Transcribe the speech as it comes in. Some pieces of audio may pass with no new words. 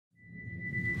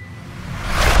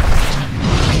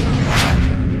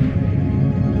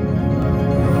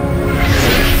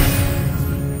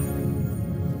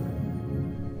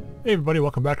Hey everybody,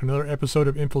 welcome back to another episode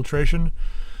of Infiltration.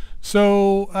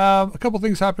 So a couple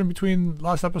things happened between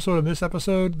last episode and this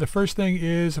episode. The first thing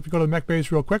is, if we go to the mech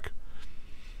base real quick,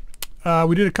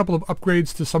 we did a couple of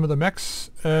upgrades to some of the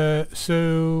mechs.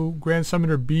 So Grand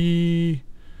Summoner B,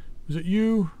 was it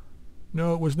you?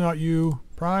 No, it was not you.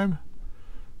 Prime?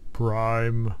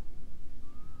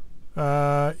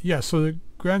 Yeah, so the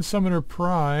Grand Summoner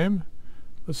Prime,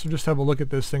 let's just have a look at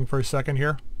this thing for a second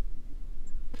here.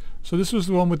 So this was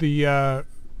the one with the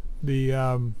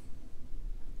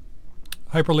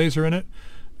hyper laser in it,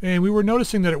 and we were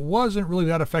noticing that it wasn't really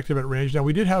that effective at range. Now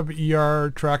we did have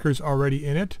ER trackers already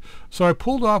in it, so I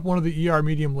pulled off one of the ER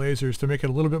medium lasers to make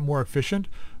it a little bit more efficient,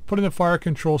 put in the fire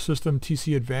control system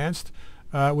TC advanced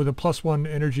with a +1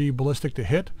 energy ballistic to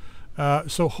hit.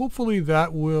 So hopefully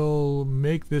that will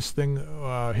make this thing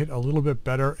hit a little bit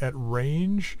better at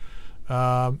range.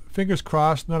 Fingers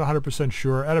crossed, not 100%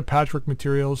 sure. Added patchwork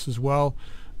materials as well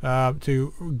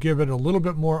to give it a little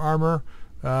bit more armor.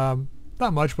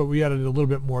 Not much, but we added a little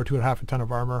bit more to it, half a ton of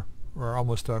armor, or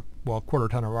almost a quarter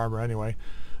ton of armor anyway,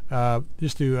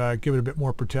 just to give it a bit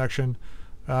more protection.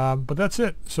 But that's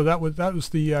it. So that was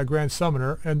the Grand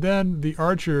Summoner, and then the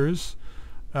archers.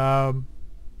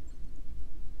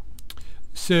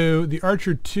 So the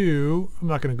Archer 2, I'm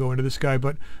not going to go into this guy,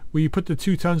 but we put the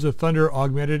 2 tons of thunder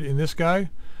augmented in this guy,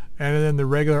 and then the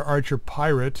regular Archer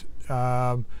Pirate,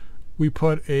 we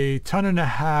put a 1.5 tons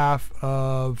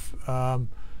of,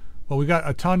 we got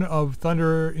a ton of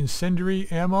thunder incendiary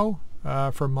ammo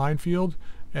for minefield,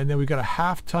 and then we got a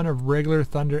 1/2 ton of regular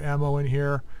thunder ammo in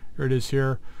here. Here it is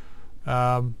here,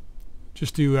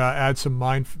 just to add some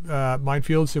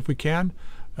minefields if we can.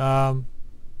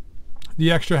 The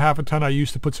extra 1/2 ton I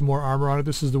used to put some more armor on it.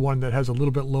 This is the one that has a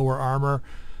little bit lower armor.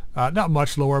 Not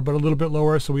much lower, but a little bit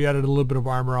lower. So we added a little bit of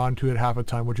armor onto it, 1/2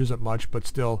 ton, which isn't much, but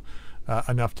still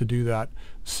enough to do that.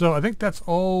 So I think that's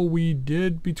all we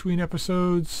did between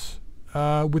episodes,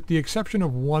 with the exception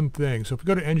of one thing. So if we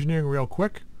go to engineering real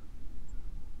quick,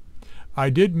 I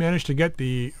did manage to get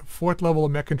the 4th level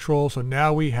of mech control. So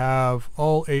now we have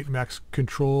all 8 mechs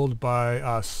controlled by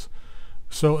us.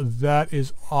 So that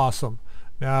is awesome.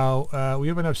 Now, we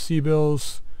have enough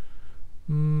C-bills.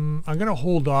 I'm going to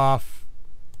hold off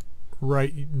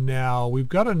right now. We've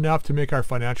got enough to make our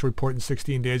financial report in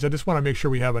 16 days. I just want to make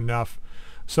sure we have enough.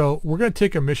 So we're going to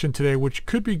take a mission today, which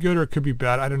could be good or it could be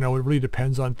bad. I don't know. It really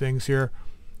depends on things here.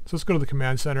 So let's go to the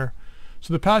command center.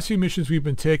 So the past few missions we've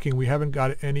been taking, we haven't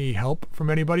got any help from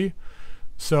anybody.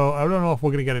 So I don't know if we're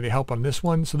going to get any help on this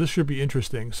one. So this should be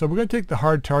interesting. So we're going to take the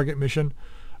hard target mission.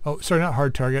 Oh, sorry, not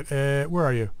hard target. Where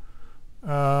are you?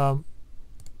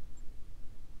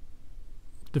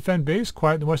 Defend base,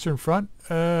 quiet in the western front.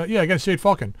 Yeah, against Jade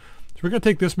Falcon. So we're going to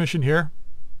take this mission here.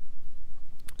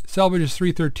 Salvage is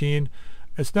 313.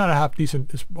 It's not a half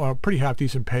decent, it's a pretty half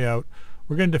decent payout.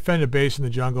 We're going to defend a base in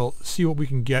the jungle, see what we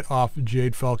can get off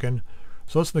Jade Falcon.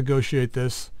 So let's negotiate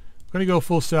this. I'm going to go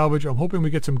full salvage. I'm hoping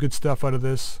we get some good stuff out of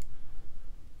this.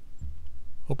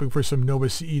 Hoping for some Nova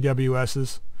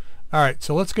CEWSs. Alright,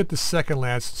 so let's get the second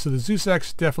lance. So the Zeus X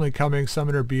is definitely coming,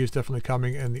 Summoner B is definitely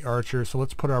coming, and the Archer. So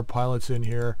let's put our pilots in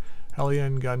here.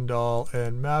 Hellion, Gundal,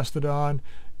 and Mastodon,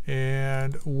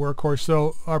 and Workhorse.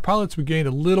 So our pilots, we gained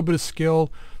a little bit of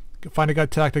skill. Finally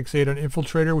got Tactics 8 on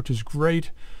Infiltrator, which is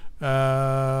great.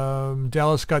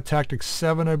 Dallas got Tactics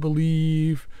 7, I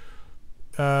believe.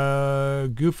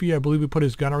 Goofy, I believe we put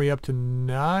his gunnery up to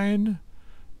 9.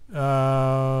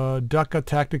 Duck got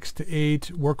Tactics to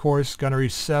 8, Workhorse gunnery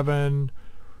 7,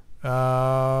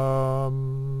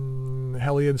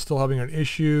 Hellion still having an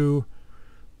issue,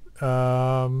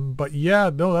 but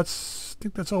yeah, no, I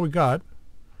think that's all we got.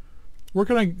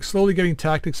 Working on slowly getting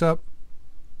Tactics up.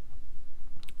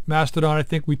 Mastodon, I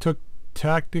think we took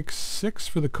Tactics 6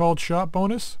 for the called shot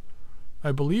bonus,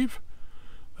 I believe.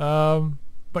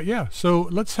 But yeah, so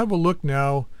let's have a look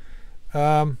now.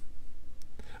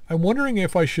 I'm wondering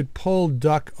if I should pull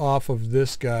Duck off of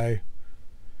this guy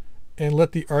and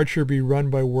let the Archer be run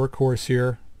by Workhorse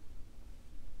here.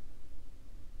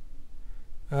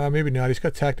 Maybe not. He's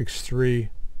got Tactics 3.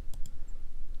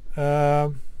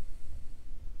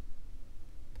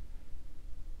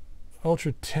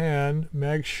 Ultra 10,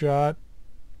 Mag Shot,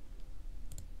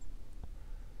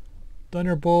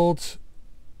 Thunderbolt.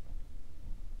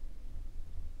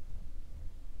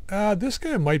 This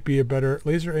guy might be a better...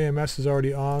 Laser AMS is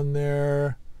already on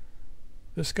there.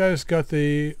 This guy's got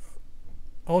the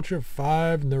Ultra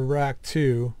 5 and the Rack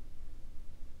 2.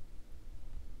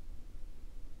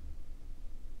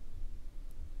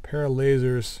 Pair of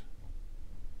lasers.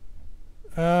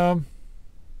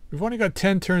 We've only got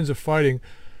 10 turns of fighting.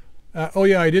 Oh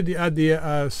yeah, I did add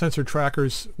the sensor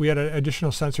trackers. We had an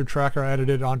additional sensor tracker. I added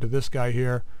it onto this guy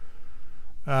here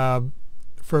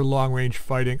for long range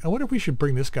fighting. I wonder if we should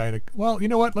bring this guy in. Well, you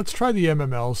know what? Let's try the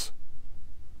MMLs.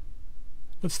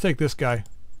 Let's take this guy.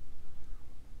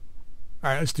 All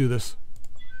right, let's do this.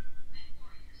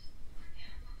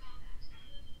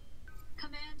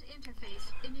 Command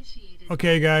interface initiated.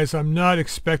 Okay, guys, I'm not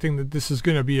expecting that this is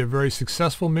going to be a very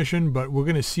successful mission, but we're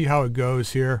going to see how it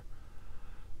goes here.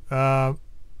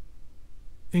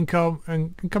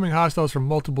 Incoming hostiles from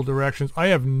multiple directions. I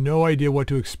have no idea what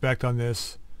to expect on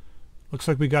this. Looks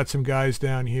like we got some guys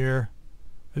down here.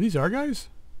 Are these our guys?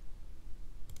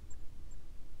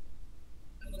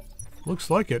 Looks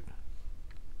like it.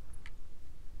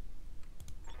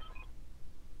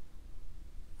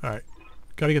 Alright.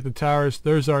 Gotta get the towers.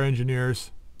 There's our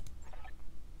engineers.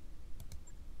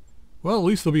 Well, at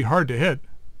least they'll be hard to hit.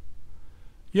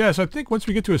 Yes, I think once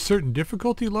we get to a certain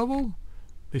difficulty level,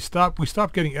 we stop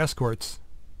getting escorts.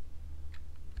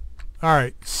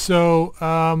 Alright, so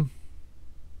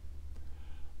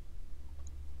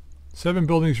 7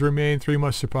 buildings remain, 3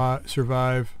 must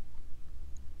survive.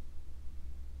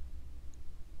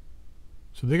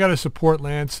 So they got a support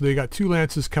lance, so they got 2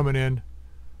 lances coming in.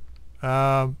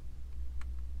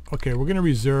 Okay, we're going to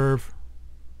reserve.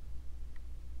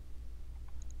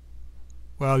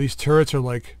 Wow, these turrets are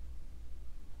like...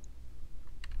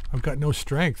 I've got no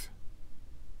strength.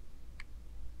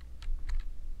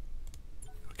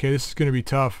 Okay, this is going to be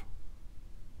tough.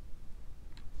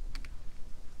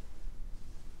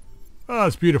 Oh,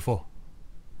 it's beautiful.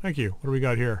 Thank you. What do we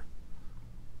got here?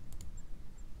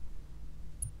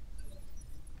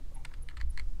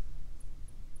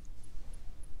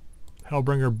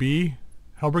 Hellbringer B.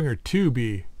 Hellbringer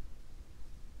 2B.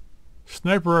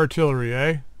 Sniper artillery,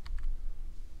 eh?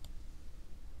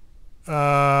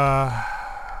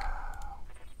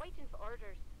 Waiting for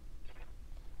orders.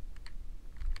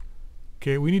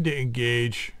 Okay, we need to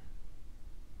engage.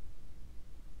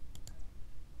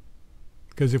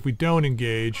 Because if we don't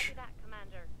engage, Copy that,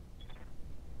 Commander.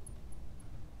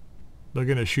 they're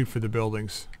going to shoot for the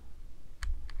buildings.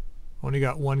 Only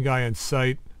got 1 guy in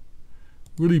sight.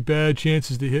 Really bad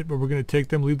chances to hit, but we're going to take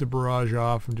them, leave the barrage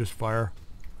off, and just fire.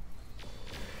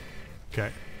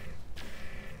 Okay.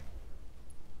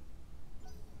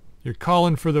 You're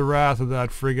calling for the wrath of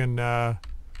that friggin'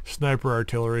 sniper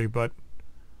artillery, but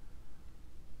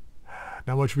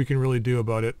not much we can really do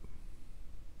about it.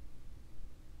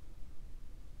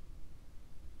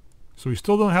 So we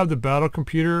still don't have the battle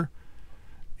computer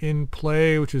in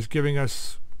play, which is giving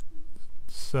us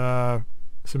some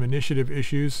initiative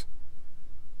issues.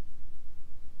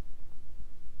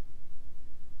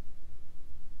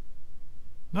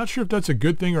 Not sure if that's a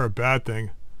good thing or a bad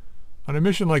thing. On a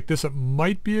mission like this, it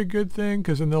might be a good thing,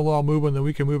 because then they'll all move and then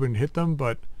we can move and hit them,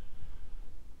 but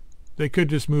they could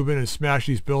just move in and smash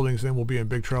these buildings, then we'll be in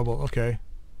big trouble. Okay.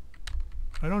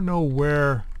 I don't know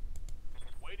where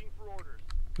Waiting for orders.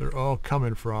 they're all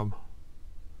coming from.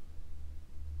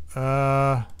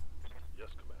 Yes, Commander.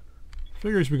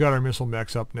 Figures we got our missile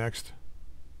mechs up next.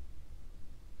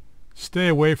 Stay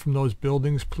away from those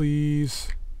buildings, please.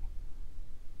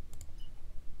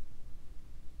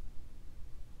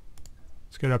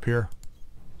 Let's get up here.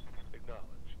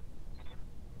 Acknowledged.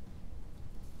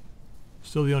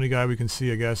 Still the only guy we can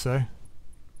see, I guess, eh?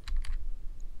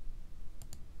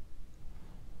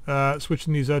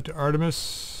 Switching these out to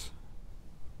Artemis.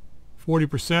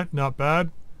 40%, not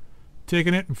bad.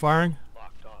 Taking it and firing.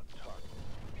 Locked on target.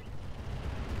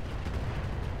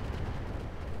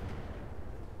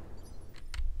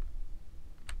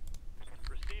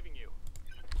 Receiving you.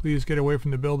 Please get away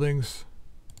from the buildings.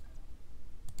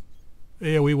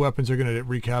 AoE weapons are going to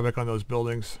wreak havoc on those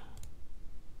buildings.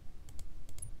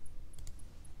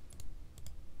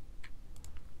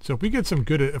 So if we get some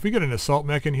good, if we get an assault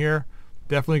mech in here,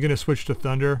 definitely going to switch to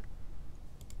Thunder.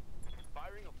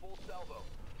 Firing a full salvo.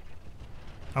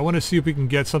 I want to see if we can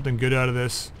get something good out of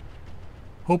this.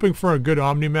 Hoping for a good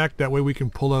Omni-Mech, that way we can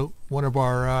pull out one of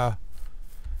our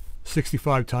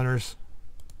 65 tonners.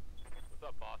 What's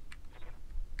up, boss?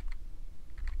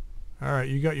 Alright,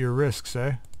 you got your risks,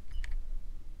 eh?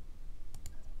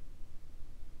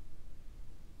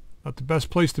 Not the best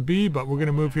place to be, but we're going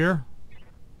to move here.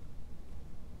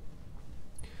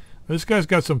 This guy's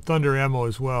got some Thunder ammo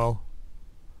as well.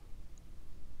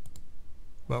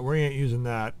 But we ain't using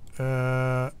that.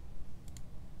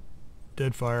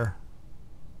 Dead fire.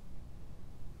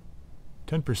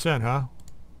 10%, huh?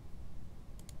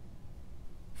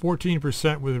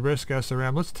 14% with risk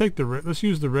SRM. Let's take the let's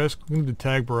use the risk. We need to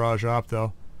tag barrage off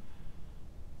though.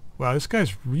 Wow, this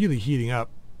guy's really heating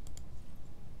up.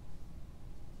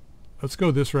 Let's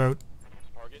go this route.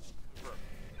 Target confirmed.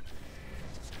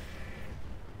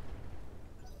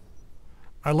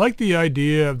 I like the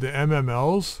idea of the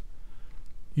MMLs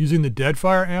using the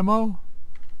Deadfire ammo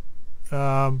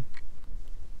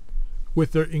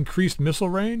with their increased missile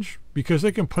range, because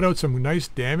they can put out some nice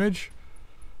damage.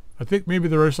 I think maybe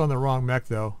they're just on the wrong mech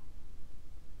though.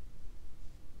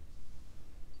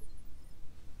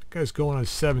 That guy's going on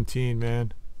 17,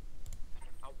 man.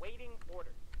 Awaiting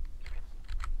order.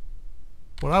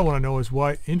 What I want to know is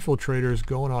why Infiltrator is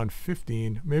going on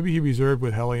 15. Maybe he reserved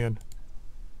with Hellion.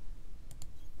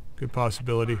 Good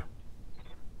possibility.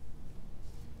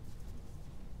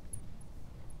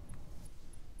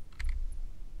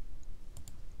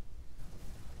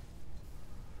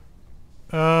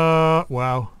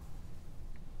 Wow.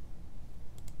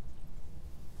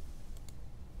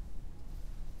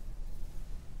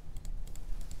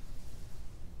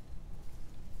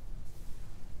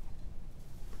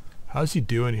 How's he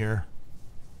doing here?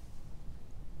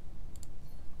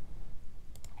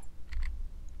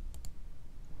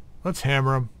 Let's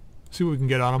hammer him. See what we can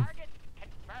get on him. Target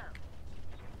confirmed.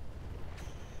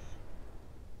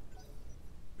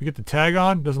 We get the tag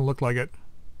on? Doesn't look like it.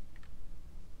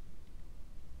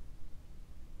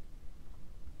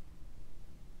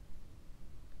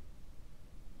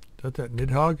 Is that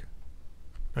Nidhogg?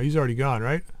 No, he's already gone,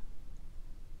 right?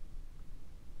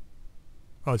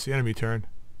 Oh, it's the enemy turn.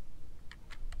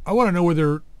 I want to know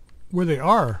where they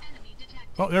are. Enemy detected.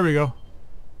 Oh, there we go.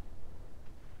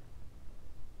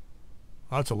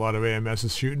 Oh, that's a lot of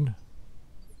AMSs shooting.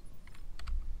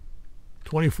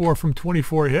 24 from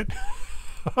 24 hit.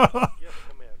 Yes, command.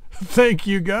 Thank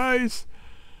you, guys.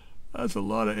 That's a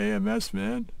lot of AMS,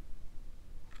 man.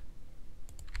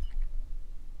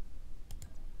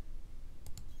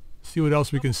 See what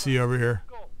else we can see over here.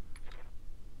 Go.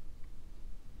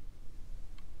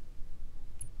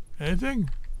 Anything?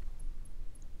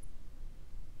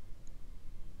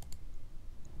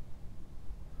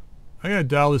 I gotta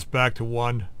dial this back to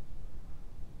 1.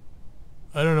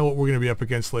 I don't know what we're gonna be up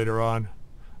against later on.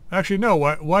 Actually, no.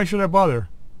 Why should I bother?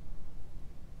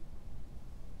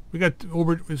 We got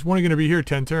over. It's only gonna be here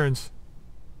 10 turns.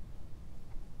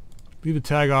 Leave the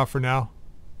tag off for now,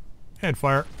 and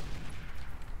fire.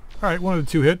 All right, one of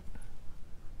the two hit.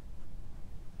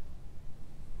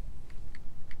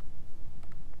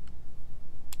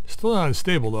 Still not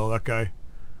unstable though, that guy.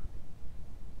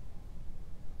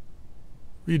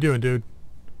 What are you doing, dude?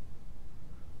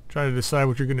 Trying to decide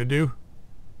what you're gonna do?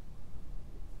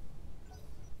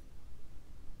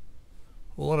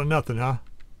 A lot of nothing, huh?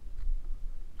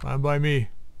 Fine by me.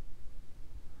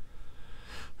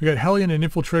 We got Hellion and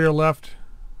Infiltrator left.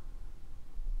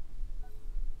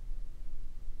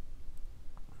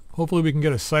 Hopefully we can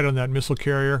get a sight on that missile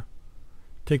carrier.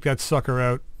 Take that sucker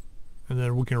out. And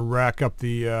then we can rack up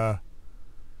the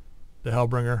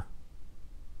Hellbringer.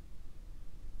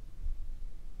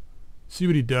 See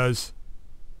what he does.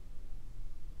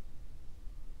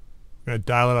 I'm going to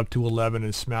dial it up to 11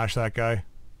 and smash that guy.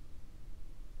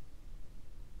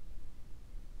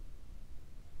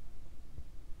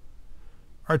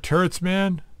 Our turrets,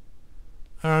 man.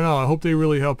 I don't know. I hope they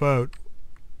really help out.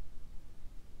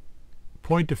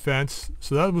 Point defense.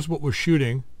 So that was what we're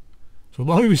shooting. So as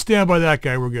long as we stand by that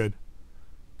guy, we're good.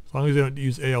 As long as they don't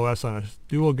use AOS on us.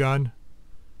 Dual gun.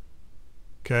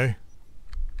 Okay.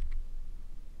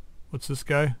 What's this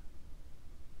guy?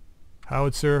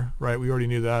 Howitzer. Right, we already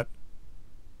knew that.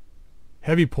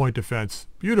 Heavy point defense.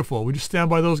 Beautiful. We just stand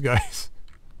by those guys.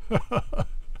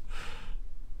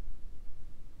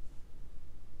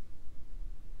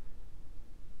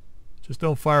 Just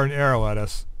don't fire an arrow at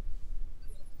us.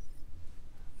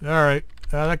 Alright.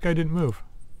 That guy didn't move.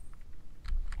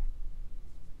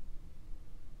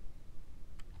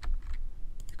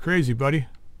 You're crazy, buddy.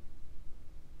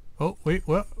 Oh, wait.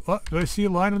 What? Did I see a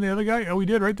line on the other guy? Oh, we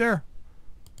did right there.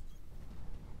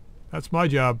 That's my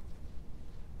job.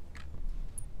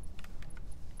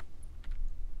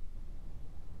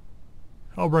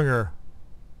 Hellbringer.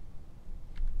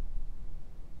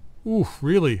 Oof,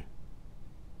 really?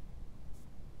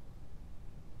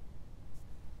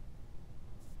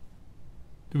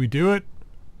 Did we do it?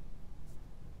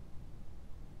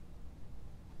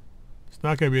 It's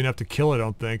not going to be enough to kill it, I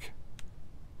don't think.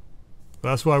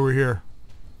 But that's why we're here.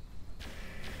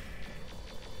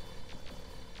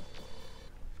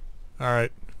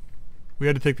 Alright. We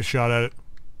had to take the shot at it.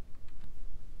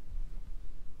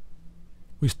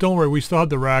 We still have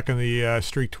the rack and the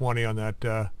streak 20 on that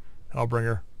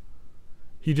Hellbringer.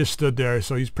 He just stood there,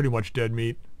 so he's pretty much dead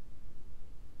meat.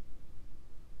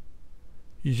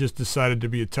 He's just decided to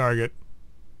be a target.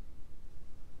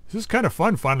 This is kind of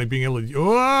fun, finally being able to...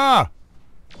 Ah!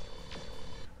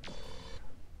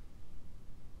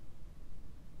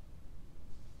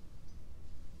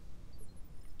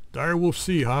 Direwolf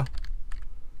C, huh?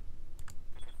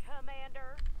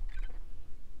 Commander.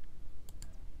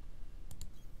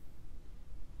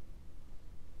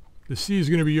 The C is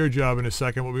going to be your job in a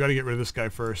second, but we got to get rid of this guy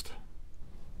first.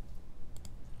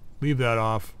 Leave that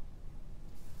off.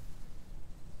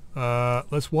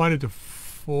 Let's wind it to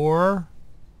 4.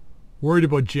 Worried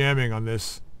about jamming on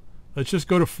this. Let's just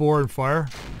go to 4 and fire.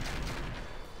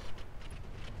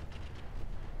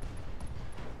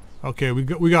 Okay, we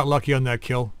got lucky on that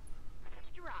kill.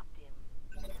 Dropped him.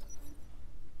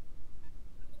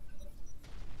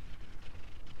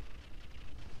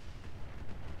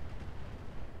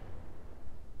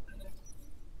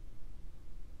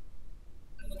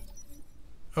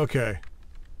 Okay.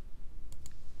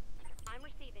 I'm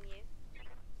receiving you.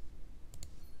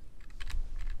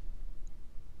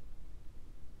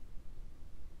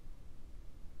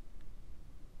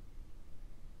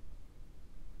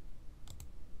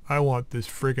 I want this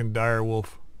freaking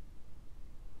direwolf.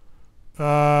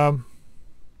 I'm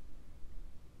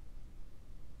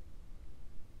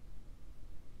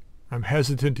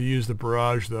hesitant to use the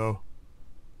barrage though.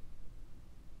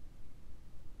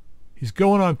 He's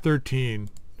going on 13.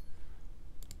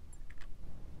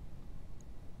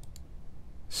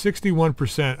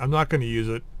 61%. I'm not going to use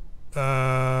it.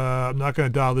 I'm not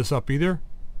going to dial this up either.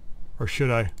 Or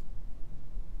should I?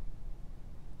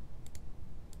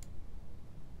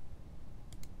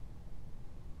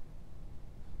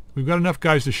 We've got enough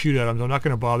guys to shoot at him, so I'm not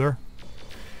going to bother.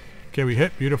 Okay, we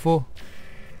hit. Beautiful.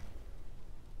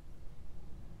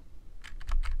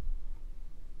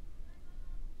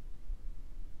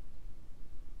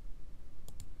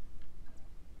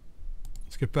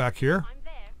 Let's get back here. I'm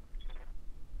there.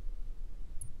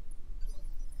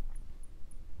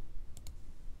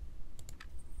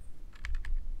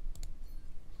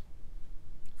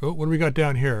 Oh, what do we got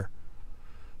down here?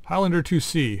 Highlander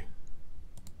 2C.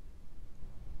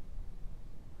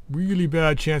 Really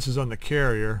bad chances on the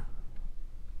carrier.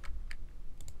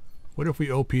 What if we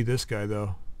OP this guy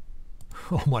though?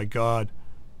 Oh my god.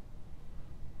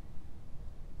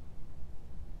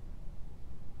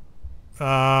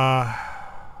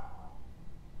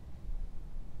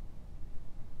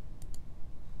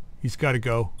 He's got to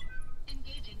go.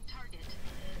 Engaging target.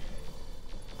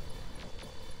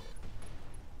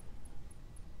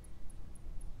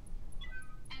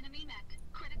 Enemy mech.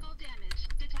 Critical damage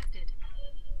detected.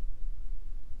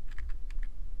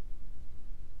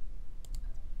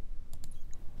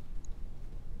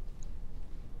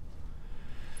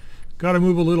 Got to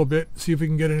move a little bit, see if we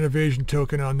can get an evasion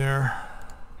token on there.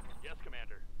 Yes,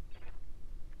 Commander.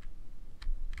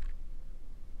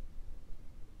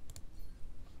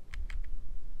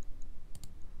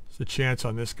 What's the chance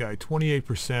on this guy?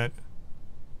 28%.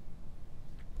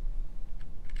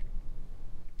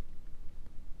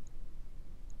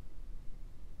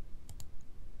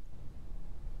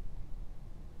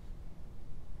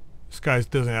 This guy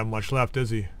doesn't have much left,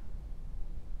 does he?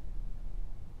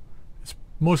 It's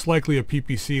most likely a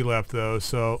PPC left though,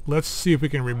 so let's see if we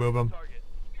can remove him. Target.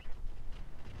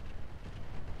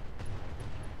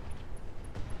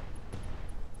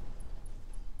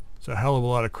 It's a hell of a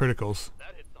lot of criticals.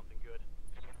 That hit something good.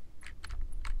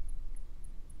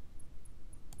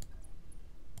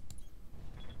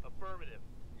 Affirmative.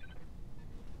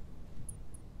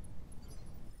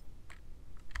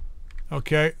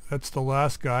 Okay, that's the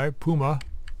last guy, Puma.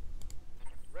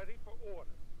 Ready for order.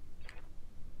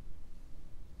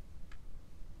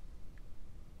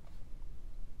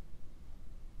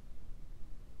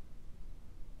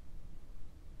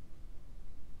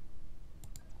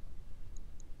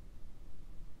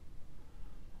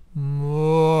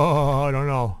 Oh, I don't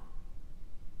know.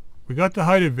 We got the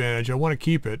height advantage. I want to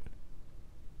keep it.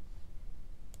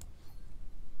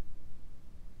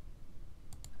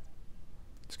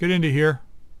 Let's get into here.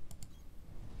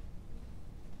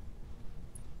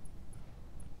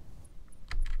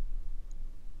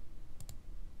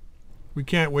 We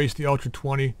can't waste the Ultra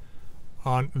 20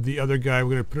 on the other guy.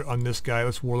 We're going to put it on this guy.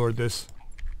 Let's warlord this.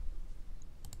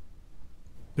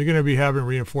 They're going to be having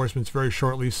reinforcements very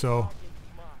shortly, so...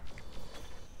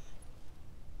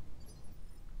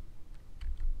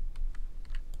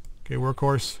 Okay,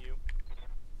 workhorse.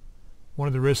 One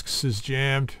of the risks is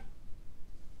jammed.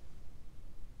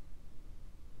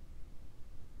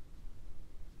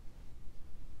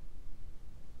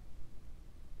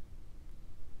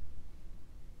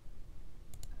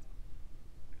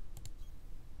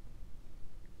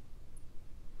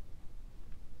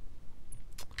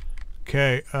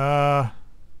 Okay,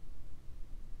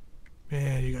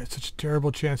 Man, you got such a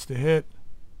terrible chance to hit.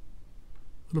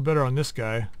 A little better on this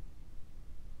guy.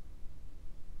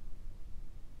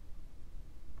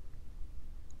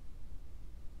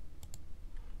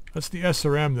 That's the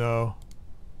SRM though.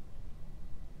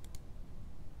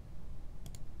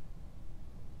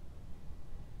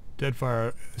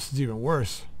 Deadfire, this is even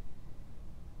worse.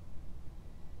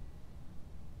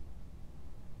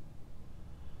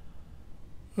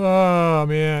 Oh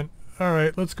man.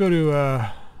 Alright, let's go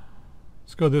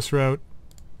this route.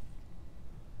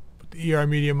 Put the ER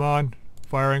medium on,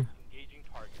 firing. Engaging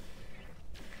target.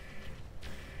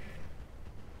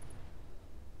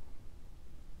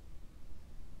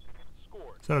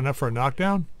 Scored. Is that enough for a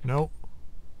knockdown? No.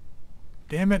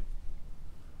 Damn it.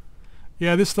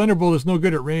 Yeah, this Thunderbolt is no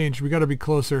good at range. We got to be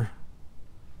closer.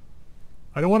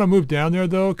 I don't want to move down there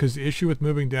though, because the issue with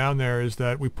moving down there is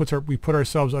that we put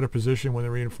ourselves out of position when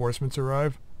the reinforcements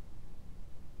arrive.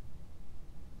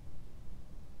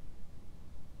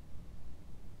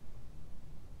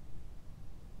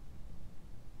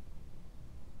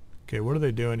 Okay, what are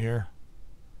they doing here?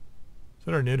 Is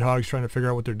that our Nidhogg's trying to figure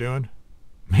out what they're doing?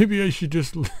 Maybe I should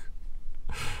just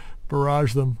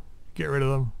barrage them. Get rid of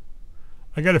them.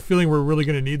 I got a feeling we're really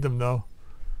going to need them though.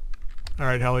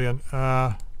 Alright, Hellion.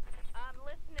 I'm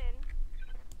listening.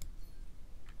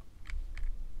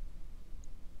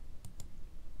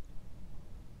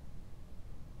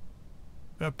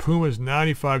 That Puma's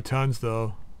 95 tons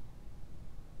though.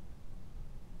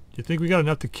 Do you think we got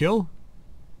enough to kill?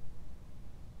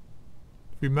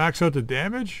 If we max out the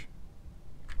damage?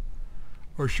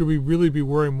 Or should we really be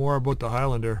worrying more about the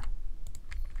Highlander?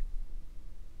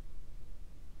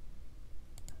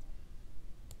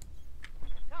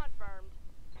 Confirmed.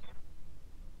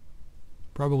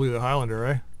 Probably the Highlander,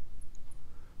 eh?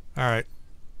 Alright.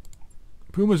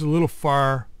 Puma's a little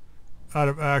far out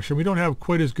of action. We don't have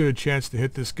quite as good a chance to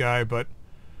hit this guy, but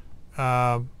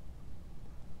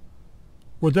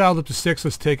we're dialed up to 6.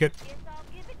 Let's take it. Guess I'll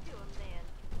give it to him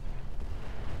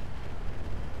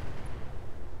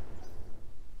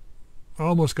then.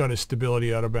 Almost got his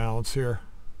stability out of balance here.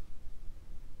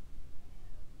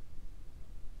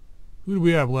 Who do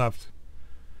we have left?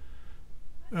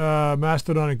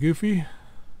 Mastodon and Goofy.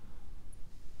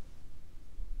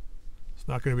 It's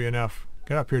not going to be enough.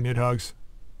 Get up here, Nidhogg's.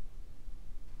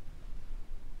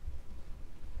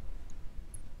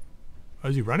 Oh,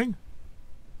 is he running?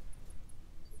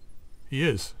 He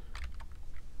is.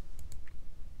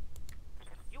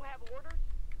 You have orders?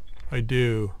 I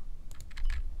do.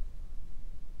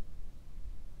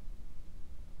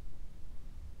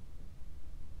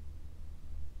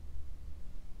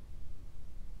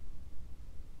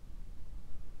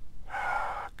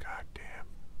 God damn.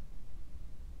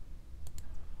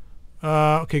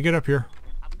 Okay, get up here.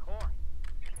 Of course.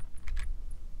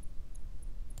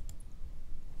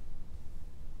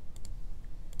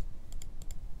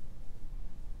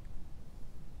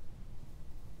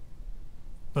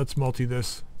 Let's multi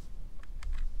this.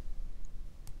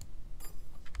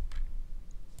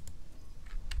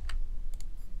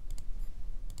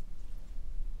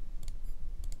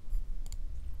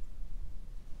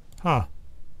 Huh.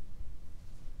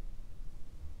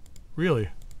 Really?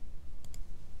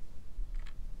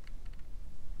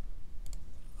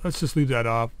 Let's just leave that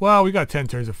off. Well, we got 10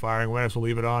 turns of firing. We might as well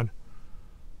leave it on.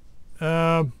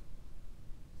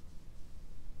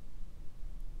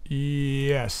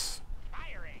 Yes.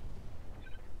 Firing.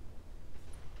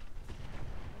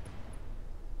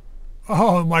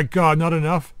 Oh my god, not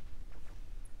enough.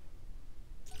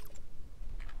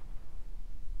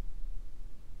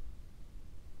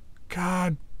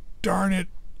 God darn it.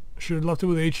 Should have left it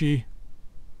with HE.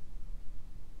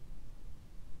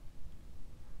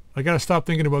 I gotta stop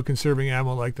thinking about conserving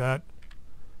ammo like that.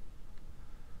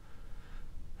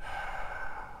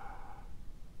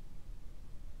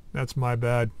 That's my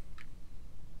bad.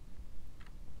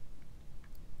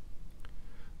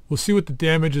 We'll see what the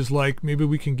damage is like. Maybe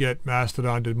we can get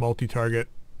Mastodon to multi-target.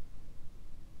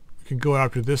 We can go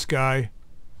after this guy.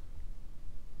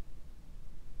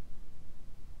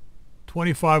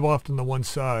 25 left on the one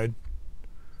side.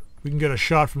 We can get a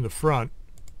shot from the front.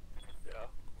 Yeah.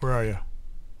 Where are you?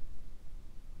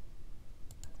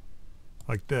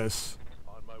 Like this.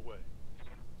 On my way.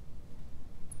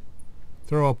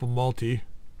 Throw up a multi.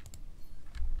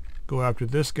 Go after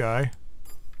this guy.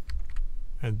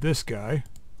 And this guy.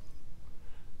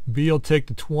 B will take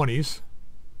the 20s.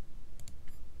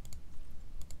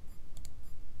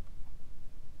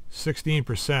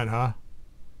 16%, huh?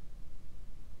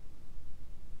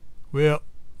 Well,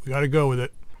 we gotta go with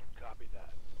it. Copy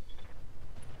that.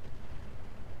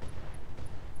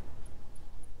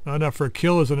 Not enough for a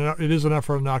kill. It is enough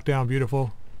for a knockdown.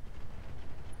 Beautiful.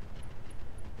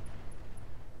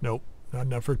 Nope. Not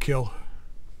enough for a kill.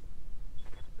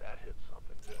 That hit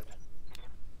something good.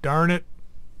 Darn it.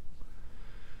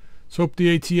 Let's hope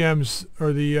the ATMs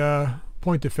or the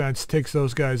point defense takes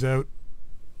those guys out.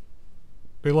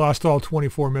 They lost all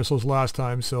 24 missiles last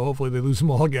time, so hopefully they lose them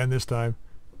all again this time.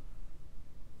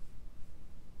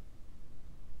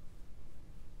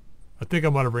 I think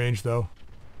I'm out of range though.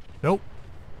 Nope.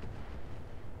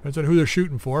 Depends on who they're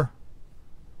shooting for.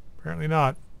 Apparently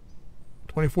not.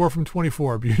 24 from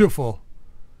 24. Beautiful.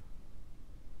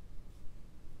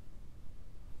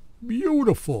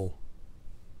 Beautiful.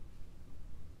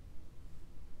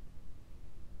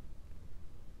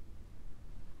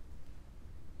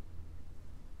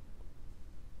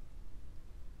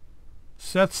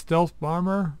 Seth stealth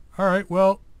bomber. Alright,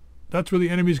 well, that's where the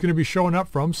enemy's going to be showing up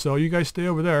from, so you guys stay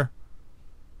over there.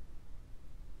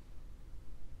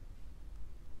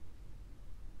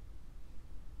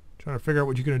 Trying to figure out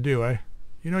what you're going to do, eh?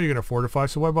 You know you're going to fortify,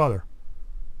 so why bother?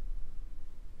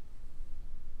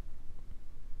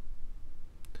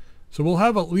 So we'll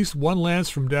have at least one lance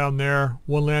from down there.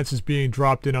 One lance is being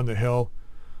dropped in on the hill.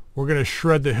 We're going to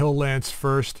shred the hill lance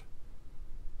first.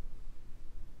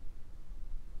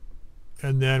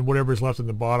 And then whatever's left in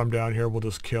the bottom down here we'll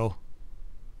just kill.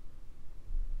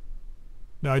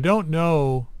 Now I don't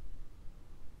know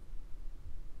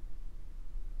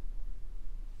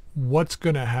what's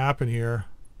going to happen here.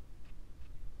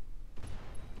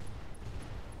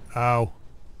 Ow.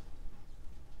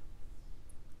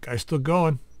 Guy's still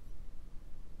going.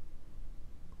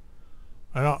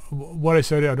 What I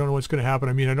said, I don't know what's going to happen.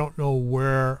 I mean, I don't know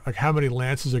where, like how many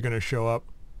lances are going to show up.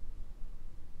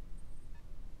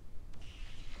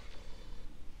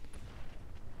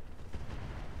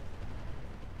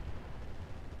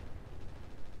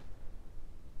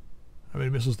 How many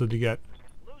missiles did you get?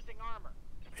 Losing armor.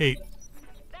 8.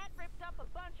 That ripped up a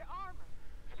bunch of armor.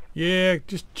 Yeah,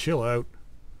 just chill out.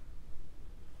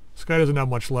 This guy doesn't have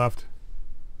much left.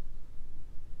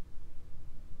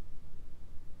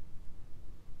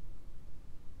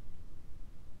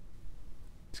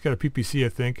 He's got a PPC, I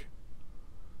think.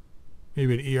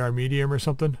 Maybe an ER medium or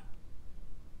something.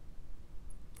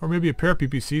 Or maybe a pair of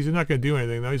PPCs. He's not going to do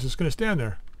anything though. He's just going to stand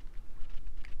there.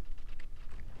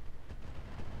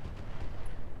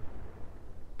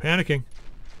 Panicking.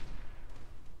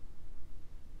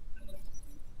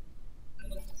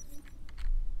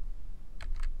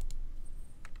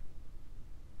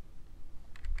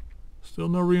 Still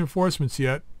no reinforcements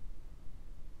yet.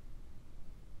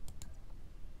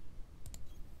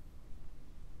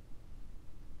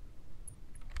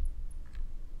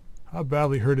 How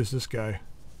badly hurt is this guy?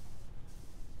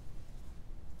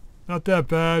 Not that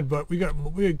bad, but we got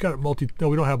multi. No,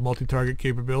 we don't have multi-target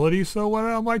capability. So what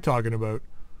am I talking about?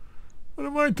 What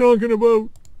am I talking about?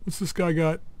 What's this guy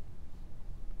got?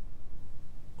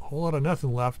 A whole lot of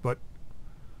nothing left, but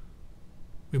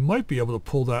we might be able to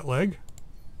pull that leg.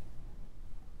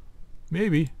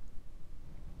 Maybe.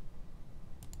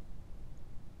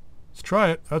 Let's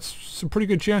try it. That's some pretty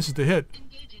good chances to hit.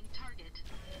 Engaging target.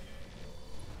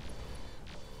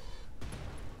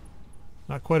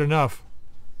 Not quite enough.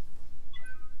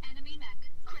 Enemy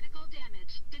mech. Critical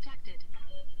damage detected.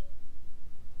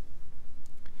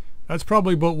 That's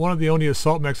probably about one of the only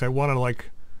assault mechs I want to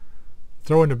like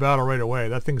throw into battle right away.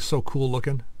 That thing's so cool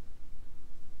looking.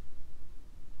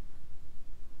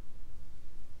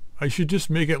 I should just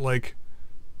make it like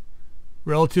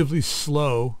relatively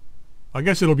slow. I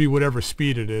guess it'll be whatever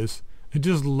speed it is. And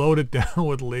just load it down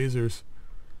with lasers.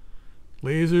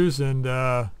 Lasers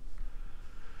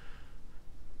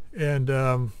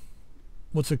and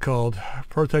what's it called?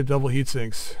 Prototype double heat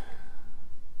sinks.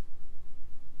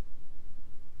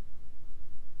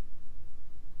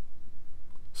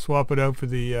 Swap it out for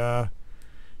the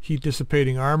heat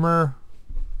dissipating armor.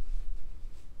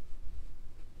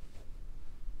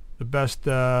 The best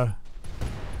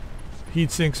heat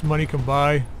sinks money can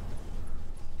buy.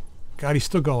 God, he's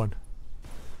still going.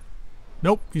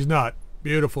 Nope, he's not.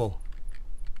 Beautiful.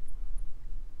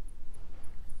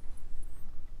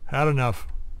 Had enough.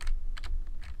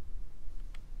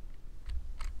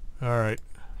 All right.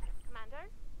 Commander?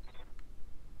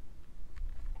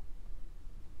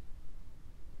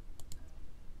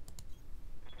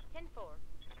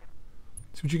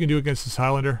 See what you can do against this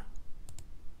Highlander.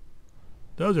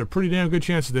 Those are pretty damn good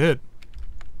chances to hit.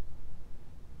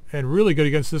 And really good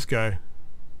against this guy.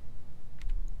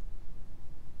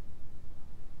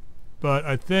 But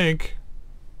I think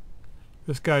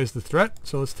this guy is the threat,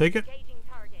 so let's take it. Engaging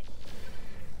target.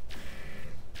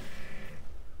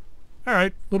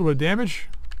 Alright, a little bit of damage.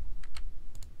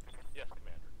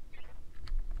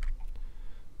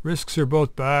 Risks are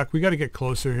both back. We got to get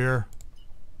closer here.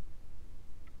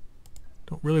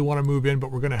 Don't really want to move in,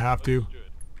 but we're going to have to.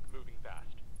 Understood. Moving fast.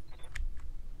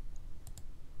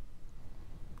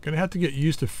 Going to have to get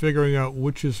used to figuring out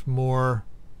which is more.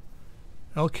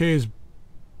 LK is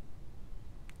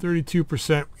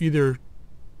 32% either.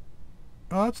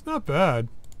 Oh, that's not bad.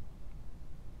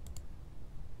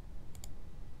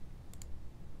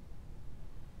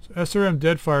 So SRM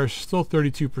Deadfire is still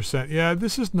 32%. Yeah,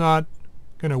 this is not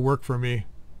going to work for me.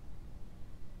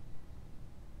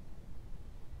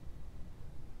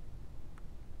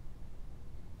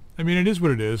 I mean, it is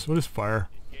what it is. What is fire?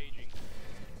 Engaging.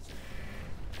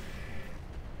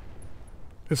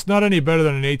 It's not any better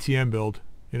than an ATM build.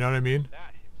 You know what I mean?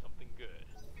 That hit something good.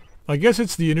 I guess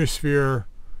it's the inner sphere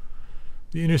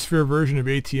version of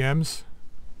ATMs.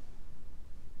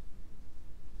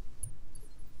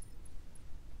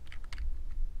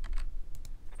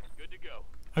 Good to go.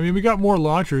 I mean, we got more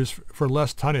launchers for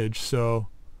less tonnage, so...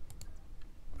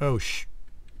 Oh,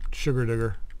 sugar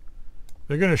digger.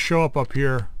 They're going to show up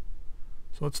here.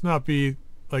 So let's not be,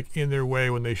 like, in their way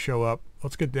when they show up.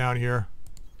 Let's get down here.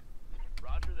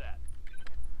 Roger that.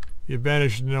 The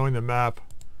advantage of knowing the map.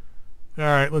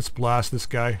 Alright, let's blast this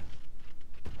guy.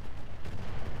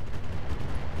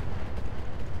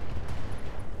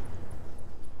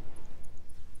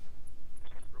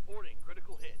 Reporting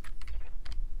critical hit.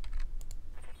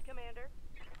 Commander.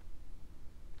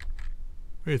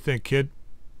 What do you think, kid?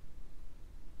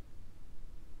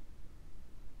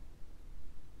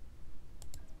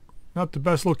 Not the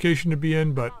best location to be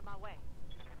in, but On my way.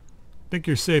 I think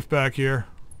you're safe back here.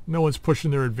 No one's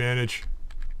pushing their advantage.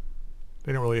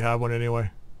 They don't really have one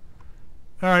anyway.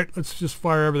 Alright, let's just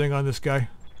fire everything on this guy. Here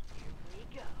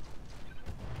we go.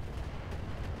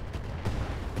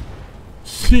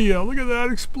 See ya, look at that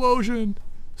explosion.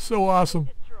 So awesome.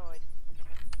 Destroyed.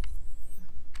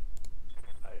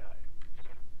 Aye,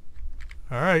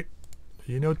 aye. Alright,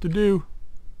 you know what to do.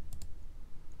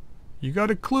 You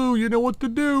got a clue, you know what to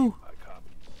do. I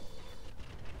copy.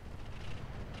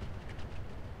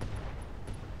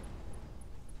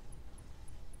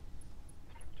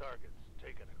 Targets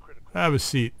taking a critical. Have a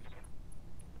seat.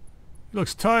 He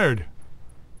looks tired.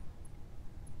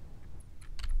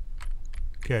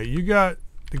 Okay, you got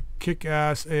the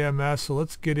kick-ass AMS, so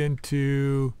let's get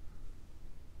into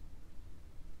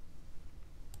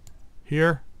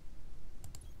here.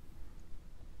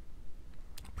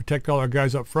 Protect all our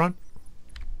guys up front.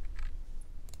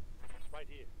 Right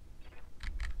here.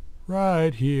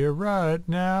 Right here, right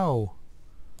now.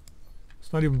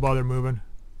 Let's not even bother moving.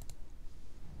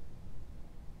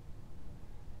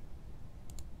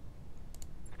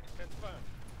 Confirmed.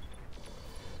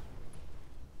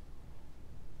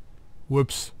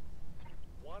 Whoops.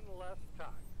 One less time.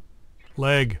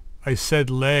 Leg. I said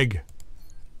leg.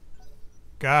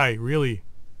 Guy, really?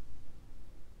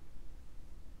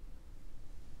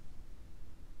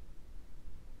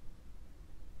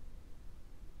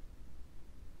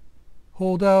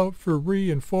 Hold out for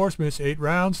reinforcements. 8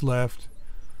 rounds left.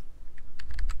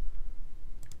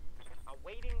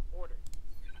 Awaiting orders.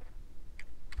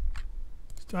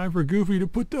 It's time for Goofy to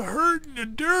put the hurt in the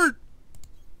dirt.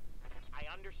 I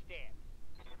understand.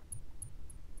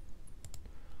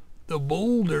 The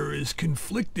boulder is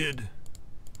conflicted.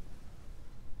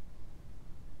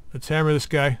 Let's hammer this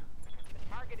guy.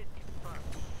 The target is confirmed.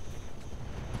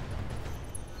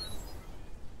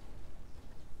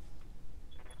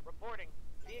 Reporting.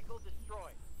 Vehicle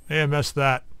destroyed. AMS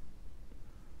that.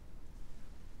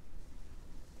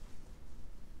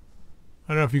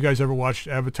 I don't know if you guys ever watched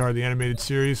Avatar, the animated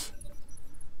series.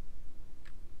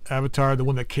 Avatar, the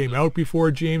one that came out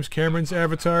before James Cameron's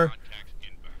Avatar.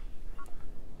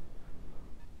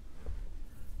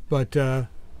 But,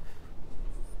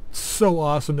 so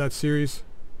awesome, that series.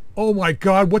 Oh my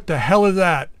god, what the hell is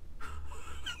that?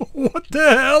 What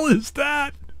the hell is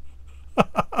that?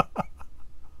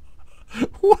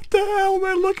 What the hell am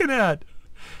I looking at?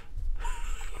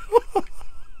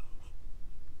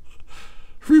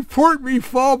 Report me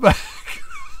fallback.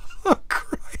 Oh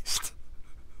Christ.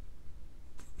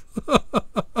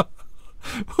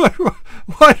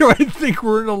 Why do I think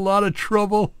we're in a lot of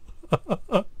trouble?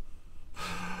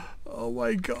 Oh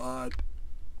my god.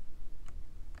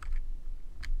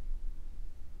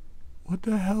 What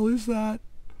the hell is that?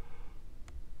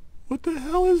 What the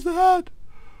hell is that?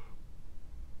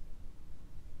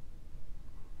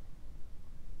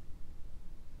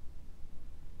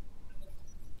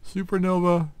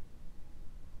 Supernova.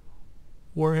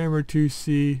 Warhammer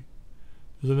 2C.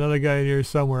 There's another guy in here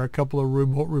somewhere. A couple of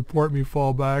report me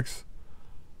fallbacks.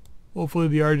 Hopefully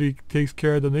the RG takes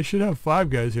care of them. They should have 5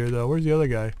 guys here though. Where's the other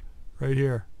guy? Right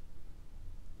here.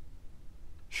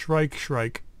 Shrike,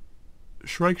 Shrike.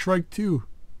 Shrike, Shrike 2.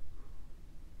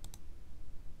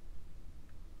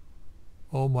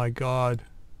 Oh my god.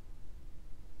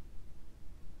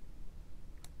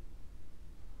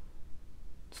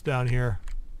 It's down here.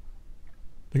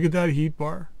 Look at that heat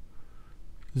bar.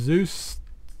 Zeus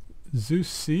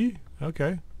C?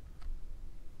 Okay.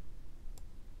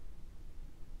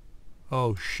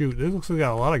 Oh shoot, this looks like we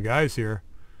got a lot of guys here.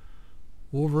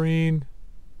 Wolverine.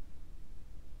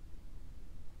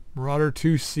 Marauder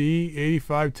 2C,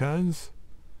 85 tons.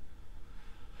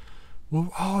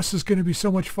 Well, oh, this is going to be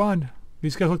so much fun.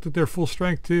 These guys look like they're full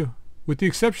strength too. With the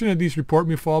exception of these report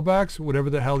me fallbacks, whatever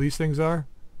the hell these things are.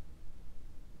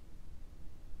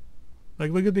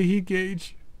 Like, look at the heat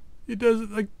gauge. It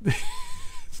doesn't, like,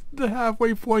 the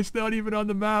halfway point's not even on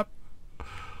the map.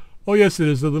 Oh yes, it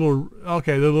is. The little,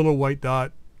 okay, the little white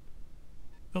dot.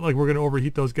 Not like we're going to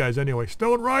overheat those guys anyway.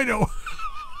 Stone Rhino.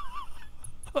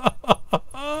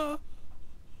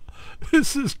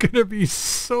 This is going to be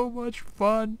so much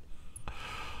fun.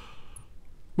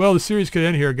 Well, the series could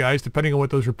end here, guys, depending on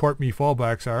what those report me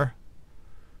fallbacks are.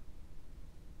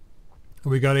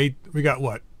 We got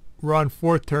what? We're on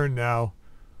 4th turn now.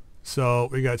 So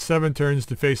we got 7 turns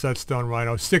to face that Stone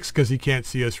Rhino. 6 because he can't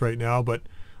see us right now, but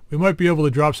we might be able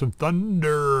to drop some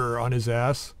thunder on his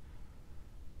ass.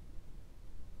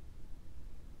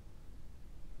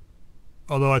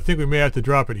 Although I think we may have to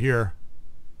drop it here.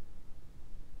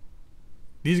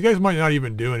 These guys might not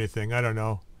even do anything. I don't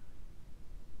know.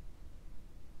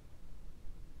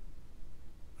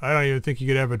 I don't even think you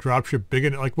could have a dropship big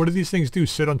enough. Like, what do these things do?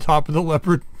 Sit on top of the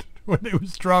Leopard when they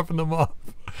was dropping them off?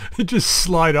 They just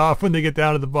slide off when they get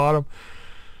down to the bottom.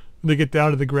 When they get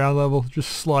down to the ground level, just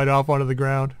slide off onto the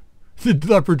ground. The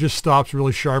Leopard just stops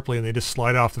really sharply and they just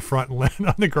slide off the front and land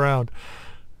on the ground.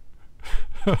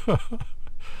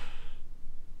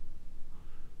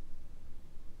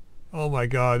 Oh my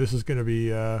god, this is going to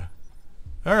be...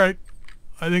 Alright,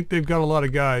 I think they've got a lot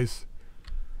of guys.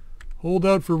 Hold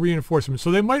out for reinforcements. So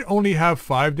they might only have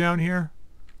 5 down here.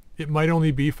 It might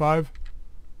only be 5.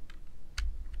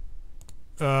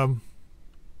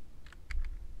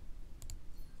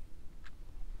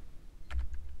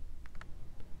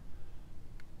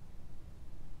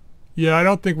 Yeah, I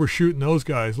don't think we're shooting those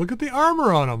guys. Look at the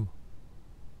armor on them.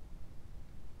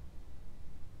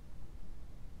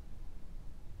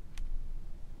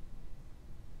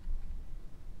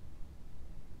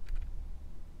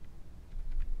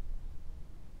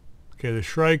 Okay, the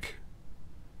Shrike.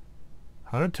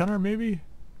 100-tonner maybe?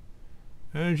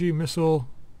 Energy, missile,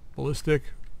 ballistic.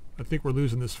 I think we're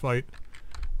losing this fight.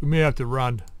 We may have to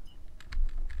run.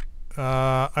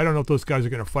 I don't know if those guys are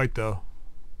going to fight though.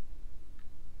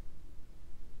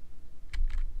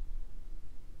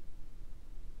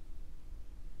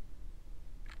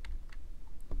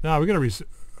 No, we got to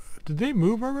did they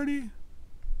move already?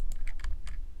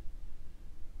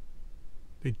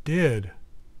 They did.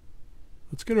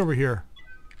 Let's get over here.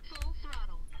 Full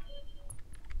throttle.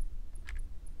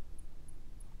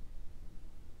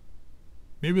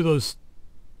 Maybe those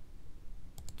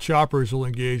choppers will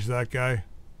engage that guy.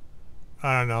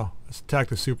 I don't know. Let's attack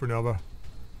the supernova.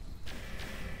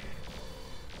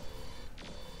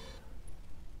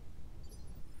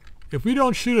 If we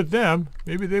don't shoot at them,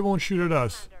 maybe they won't shoot at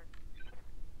us.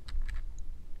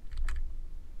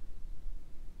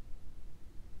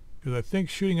 Because I think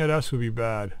shooting at us would be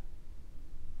bad.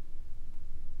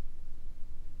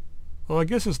 Well, I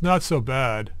guess it's not so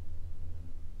bad.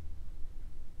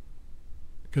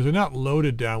 Because they're not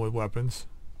loaded down with weapons.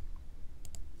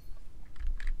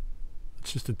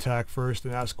 Let's just attack first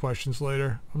and ask questions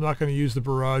later. I'm not going to use the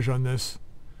barrage on this.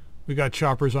 We got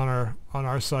choppers on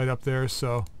our side up there,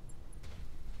 so...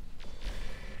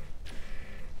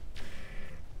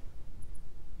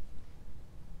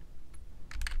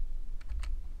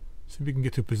 See if we can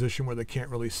get to a position where they can't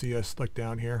really see us, like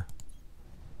down here.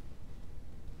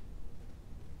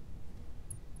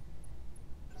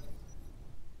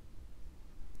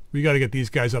 We got to get these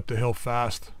guys up the hill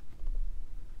fast.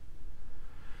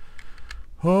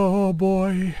 Oh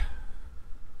boy.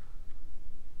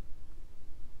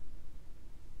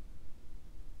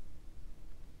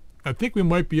 I think we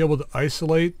might be able to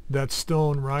isolate that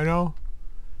Stone Rhino.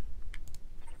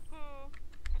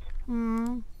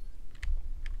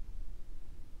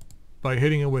 By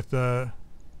hitting it with yeah,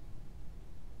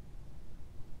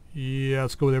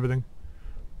 let's go with everything.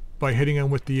 By hitting him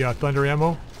with the thunder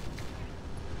ammo.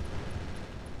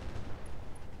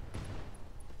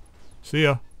 See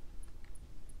ya.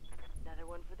 Another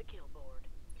one for the kill board.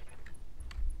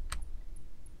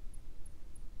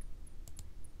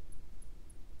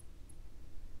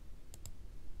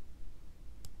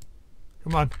 Come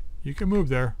Come on. You can move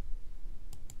there.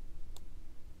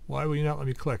 Why will you not let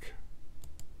me click?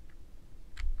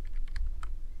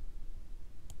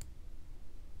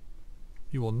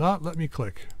 You will not let me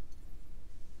click.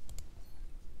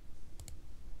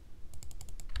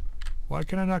 Why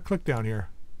can I not click down here?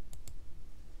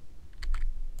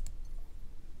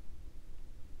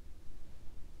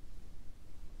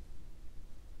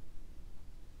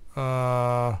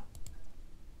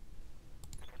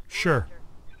 Sure.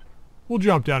 We'll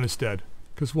jump down instead,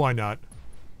 because why not?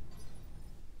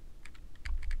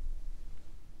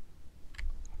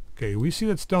 Okay, we see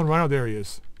that stone rhino. There he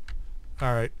is.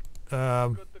 Alright.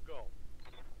 Good to go.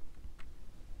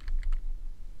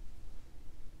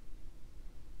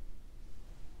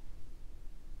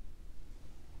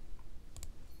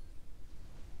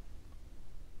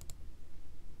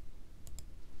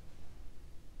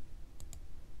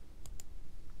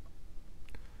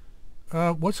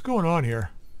 What's going on here?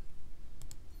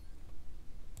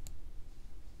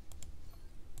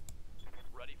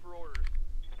 Ready for orders.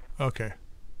 Okay.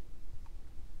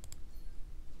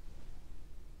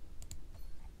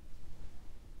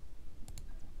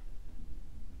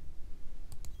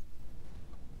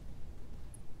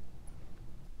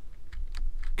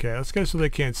 Okay, let's get it so they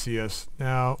can't see us.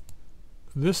 Now,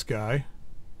 this guy...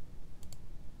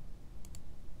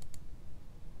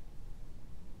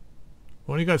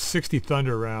 only got 60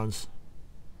 thunder rounds.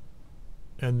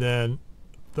 And then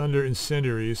thunder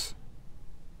incendiaries.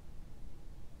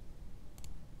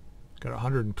 Got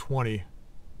 120.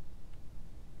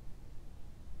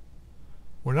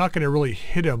 We're not going to really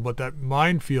hit him, but that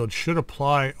minefield should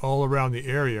apply all around the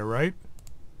area, right?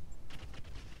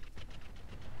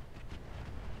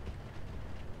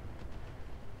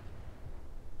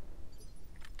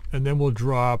 And then we'll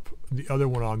drop the other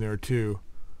one on there too.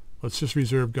 Let's just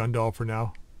reserve Gundal for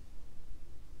now.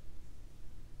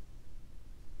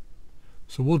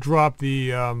 So we'll drop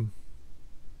the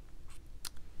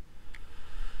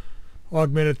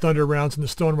augmented thunder rounds in the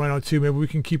stone rhino too. Maybe we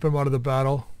can keep him out of the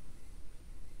battle.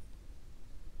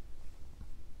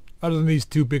 Other than these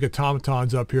two big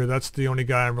automatons up here, that's the only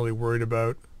guy I'm really worried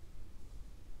about.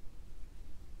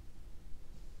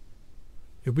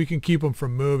 If we can keep him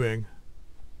from moving,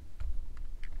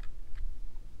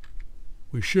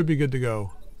 we should be good to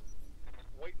go.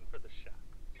 Waiting for the shot.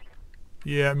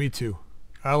 Yeah, me too.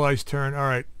 Allies turn.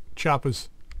 Alright, Choppa's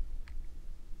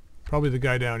probably the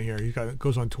guy down here. He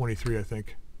goes on 23, I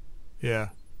think. Yeah.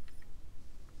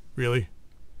 Really?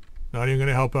 Not even going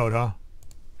to help out, huh?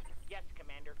 Yes,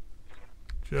 Commander.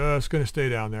 Just going to stay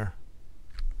down there.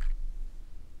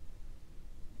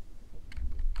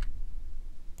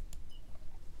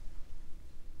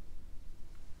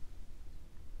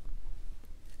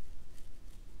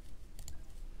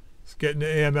 Let's get into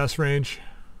AMS range.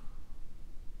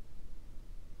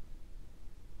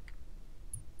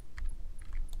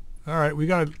 Alright, we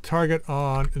got a target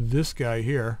on this guy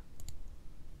here.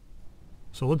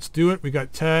 So let's do it. We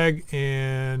got tag,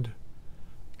 and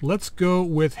let's go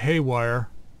with Haywire.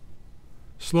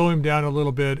 Slow him down a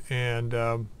little bit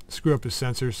and screw up his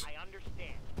sensors. I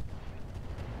understand.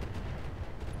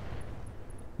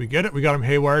 We get it. We got him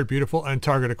haywired. Beautiful. And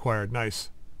target acquired. Nice.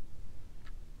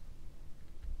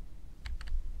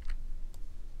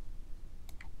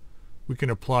 We can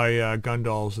apply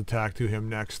Gundal's attack to him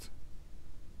next.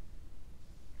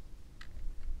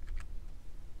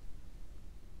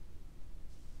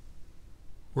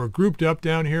 We're grouped up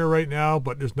down here right now,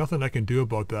 but there's nothing I can do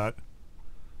about that.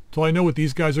 Until I know what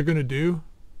these guys are going to do.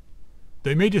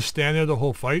 They may just stand there the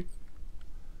whole fight,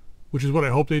 which is what I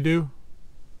hope they do.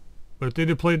 But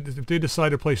if they decide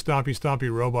to play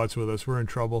stompy robots with us, we're in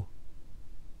trouble.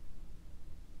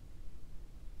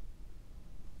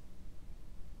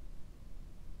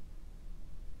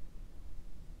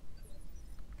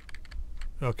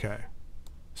 Okay.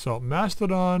 So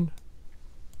Mastodon.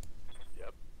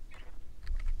 Yep.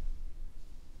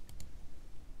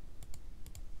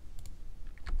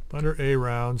 Thunder A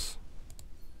rounds.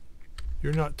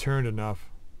 You're not turned enough.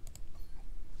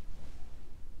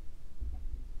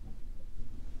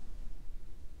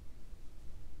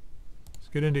 Let's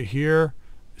get into here.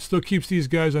 It still keeps these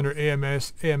guys under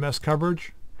AMS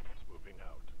coverage. Moving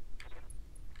out.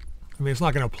 I mean, it's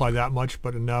not going to apply that much,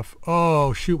 but enough.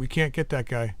 Oh, shoot, we can't get that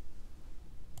guy.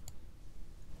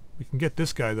 We can get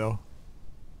this guy, though.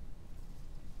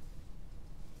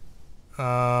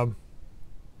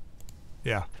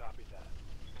 Yeah. Copy that.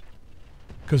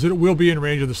 Because it will be in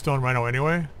range of the stone rhino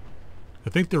anyway. I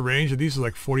think the range of these is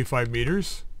like 45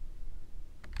 meters.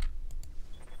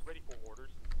 Ready for orders.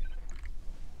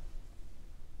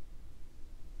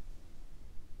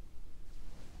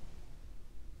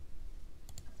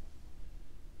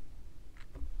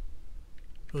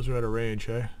 Those are out of range,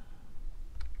 eh?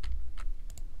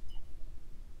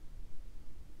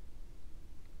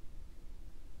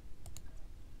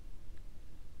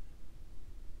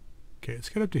 Okay, let's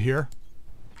get up to here.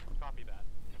 Copy that.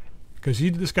 Because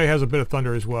this guy has a bit of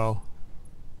thunder as well.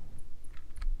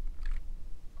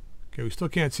 Okay, we still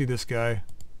can't see this guy.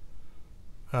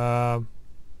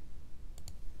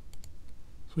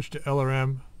 Switch to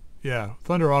LRM. Yeah,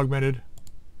 thunder augmented.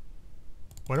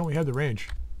 Why don't we have the range?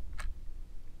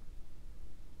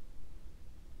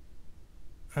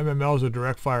 MMLs are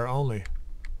direct fire only.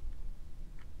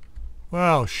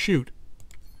 Well, shoot.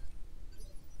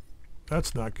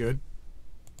 That's not good.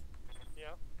 Yeah?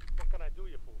 What can I do,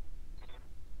 you fool?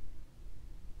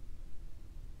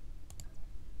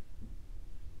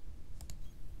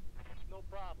 No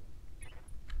problem.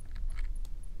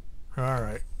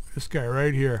 Alright, this guy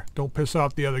right here. Don't piss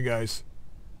off the other guys.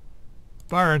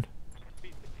 Byron.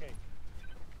 Beat the cake.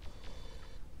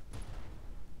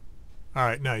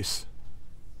 Alright, nice.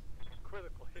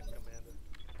 Critical hit, Commander.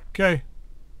 Okay.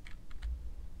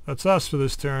 That's us for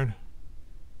this turn.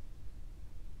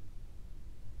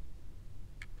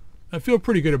 I feel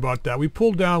pretty good about that. We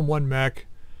pulled down one mech,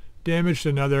 damaged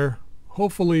another.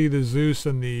 Hopefully the Zeus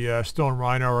and the Stone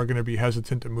Rhino are going to be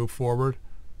hesitant to move forward.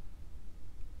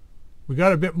 We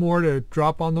got a bit more to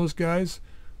drop on those guys.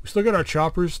 We still got our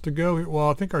choppers to go. Well,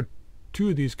 I think two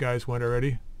of these guys went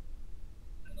already.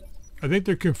 I think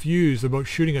they're confused about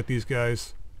shooting at these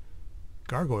guys.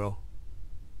 Gargoyle.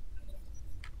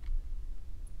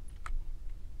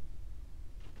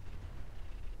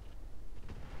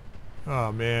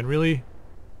 Oh man, really?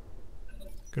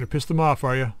 Gonna piss them off,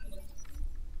 are you?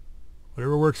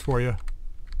 Whatever works for you.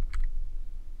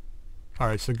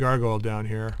 Alright, so Gargoyle down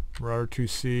here. Marauder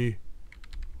 2C.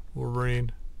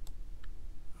 Wolverine.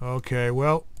 Okay,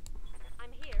 well. I'm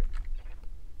here.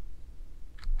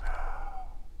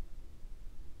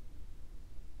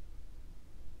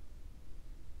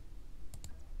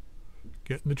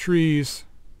 Get in the trees.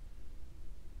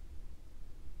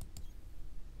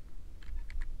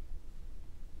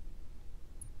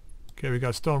 Okay, we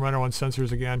got Stone Rhino on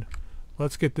sensors again.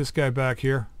 Let's get this guy back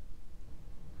here.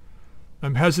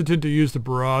 I'm hesitant to use the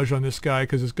barrage on this guy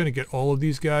because it's going to get all of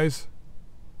these guys.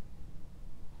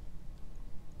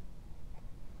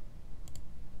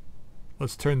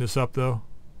 Let's turn this up though.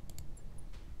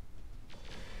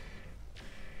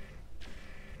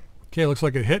 Okay, looks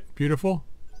like it hit. Beautiful.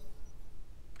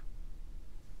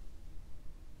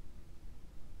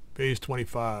 Phase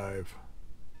 25.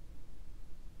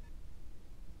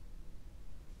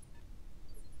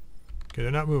 Okay, they're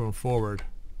not moving forward.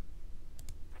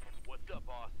 What's up,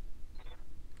 boss?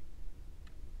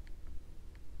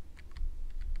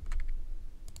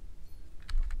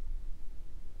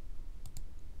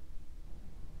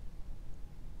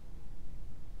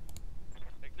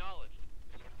 Acknowledged.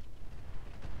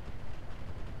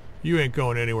 You ain't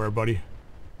going anywhere, buddy.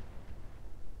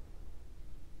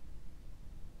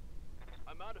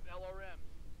 I'm out of LRM.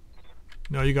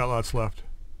 No, you got lots left.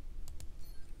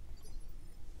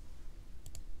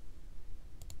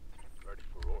 Ready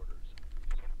for orders.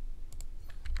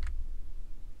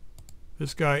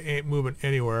 This guy ain't moving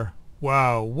anywhere.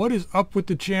 Wow, what is up with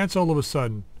the chance all of a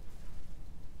sudden?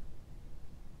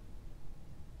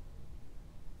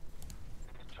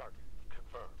 Target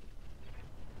confirmed.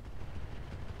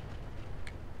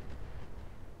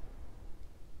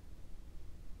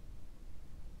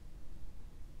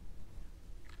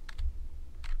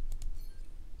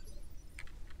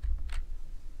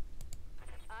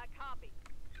 Copy.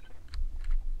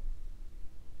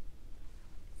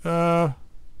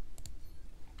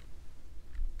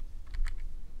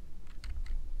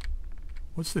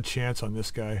 What's the chance on this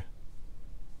guy?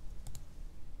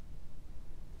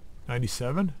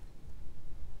 97?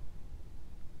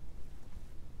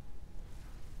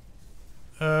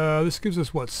 This gives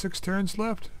us what, 6 turns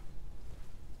left?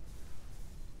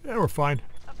 Yeah, we're fine.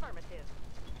 Affirmative.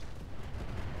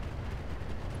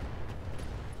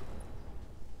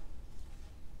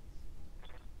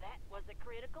 That was a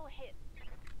critical hit.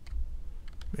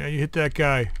 Man, you hit that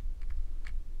guy.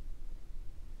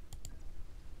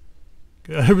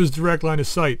 Get out of his direct line of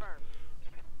sight. Confirmed.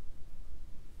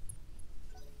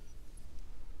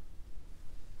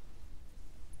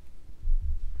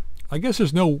 I guess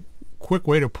there's no quick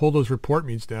way to pull those report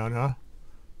means down, huh?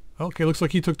 Okay, looks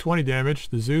like he took 20 damage,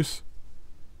 the Zeus.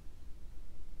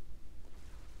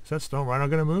 Is that Stone Rhino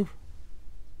gonna move?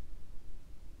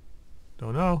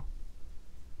 Don't know.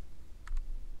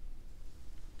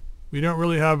 We don't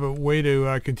really have a way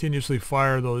to continuously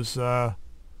fire those the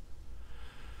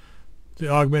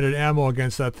augmented ammo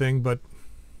against that thing, but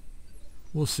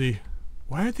we'll see.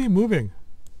 Why aren't they moving?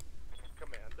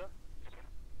 Commander.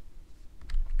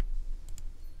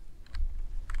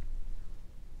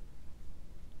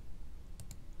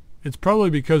 It's probably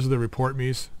because of the report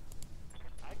me's.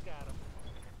 I got him.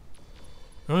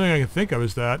 The only thing I can think of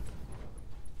is that.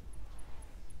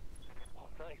 Oh,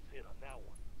 nice hit on that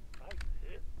one. Nice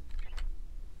hit.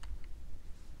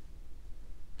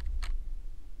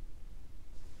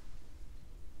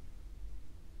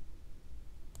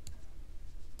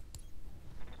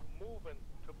 Moving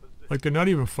to position. Like they're not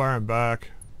even firing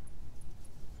back.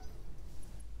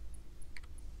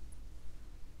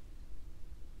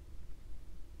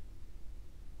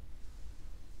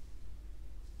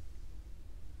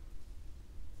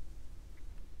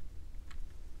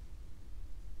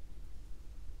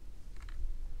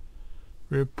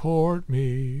 Report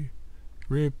me.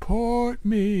 Report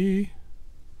me.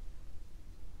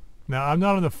 Now, I'm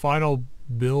not on the final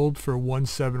build for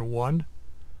 171.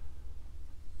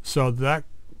 So that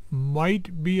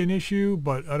might be an issue,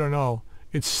 but I don't know.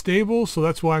 It's stable, so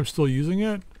that's why I'm still using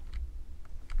it.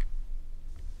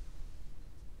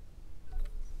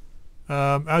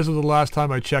 As of the last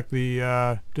time I checked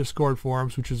the Discord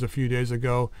forums, which was a few days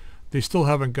ago, they still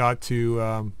haven't got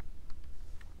to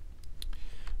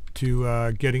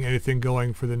getting anything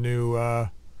going for the new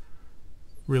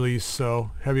release,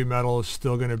 so heavy metal is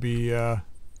still going to be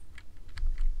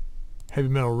heavy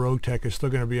metal Roguetech is still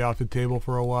going to be off the table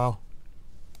for a while.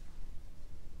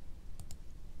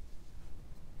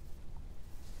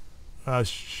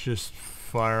 Let's just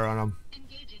fire on them.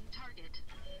 Engaging target.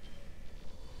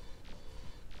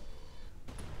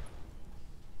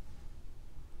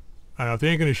 I don't know if they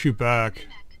ain't going to shoot back. Mech.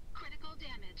 Critical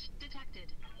damage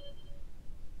detected.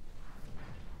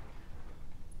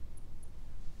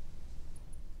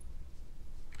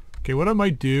 Okay, what I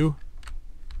might do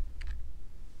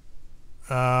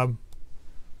in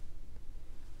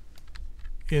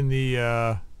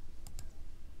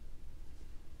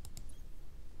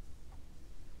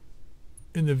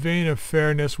the vein of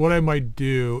fairness, what I might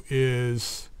do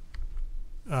is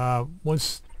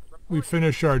once we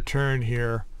finish our turn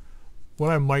here, what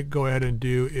I might go ahead and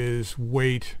do is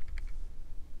wait.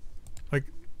 Like,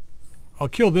 I'll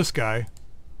kill this guy.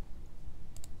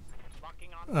 Locking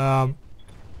on.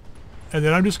 And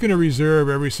then I'm just going to reserve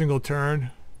every single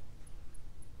turn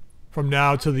from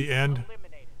now to the end.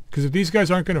 Eliminated. Because if these guys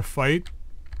aren't going to fight,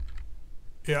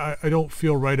 yeah, I don't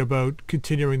feel right about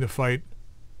continuing the fight.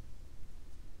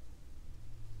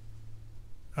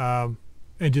 And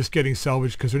just getting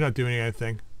salvaged because they're not doing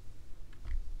anything.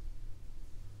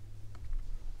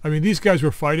 I mean, these guys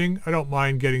were fighting. I don't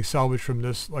mind getting salvaged from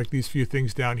this, like these few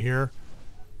things down here.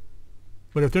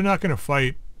 But if they're not going to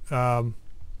fight,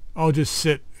 I'll just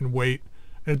sit and wait.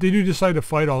 And if they do decide to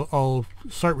fight, I'll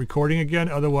start recording again.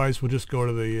 Otherwise, we'll just go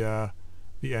to the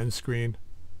end screen.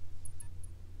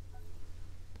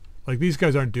 Like, these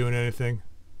guys aren't doing anything.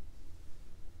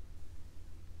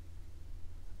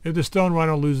 If the stone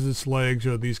rhino loses its legs,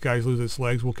 or these guys lose its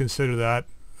legs, we'll consider that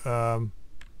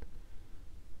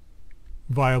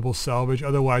viable salvage.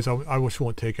 Otherwise, I just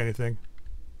won't take anything.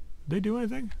 Did they do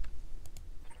anything?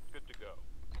 Good to go.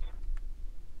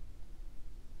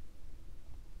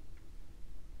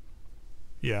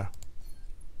 Yeah.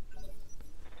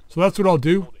 So that's what I'll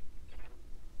do.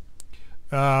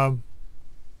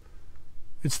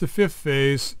 It's the 5th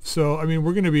phase, so I mean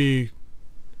we're going to be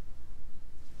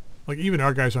like, even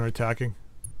our guys aren't attacking.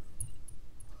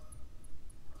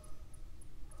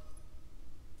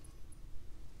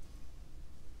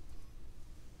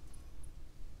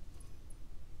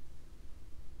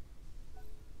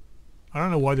 I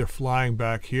don't know why they're flying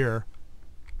back here.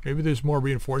 Maybe there's more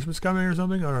reinforcements coming or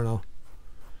something? I don't know.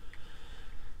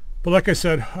 But like I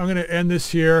said, I'm going to end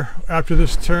this here after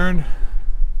this turn.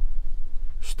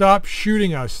 Stop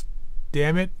shooting us,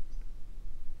 damn it.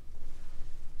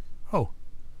 Oh.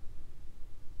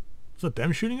 Is that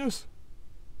them shooting us?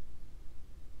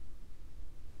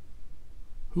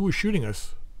 Who was shooting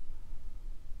us?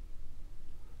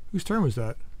 Whose turn was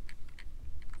that?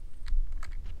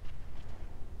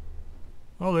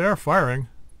 Oh, they are firing.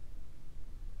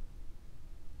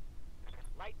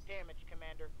 Light damage,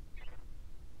 Commander.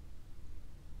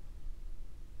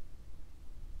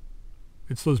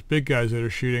 It's those big guys that are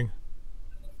shooting.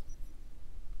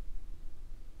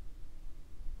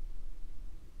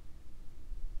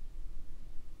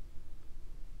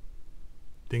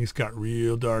 Things got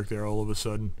real dark there all of a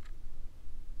sudden.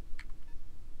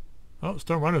 Oh,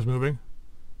 Storm Runner's moving.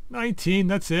 19,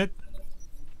 that's it.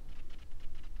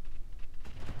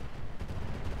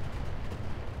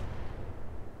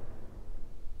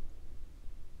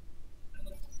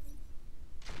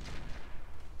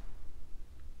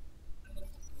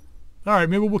 Alright,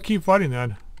 maybe we'll keep fighting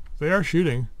then. They are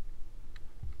shooting.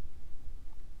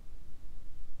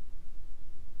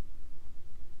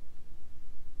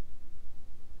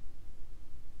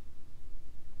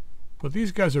 But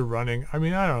these guys are running. I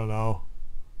mean, I don't know.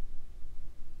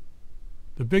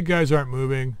 The big guys aren't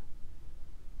moving.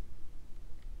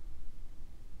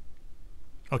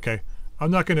 Okay,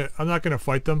 I'm not gonna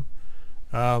fight them.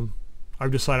 I've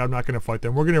decided I'm not gonna fight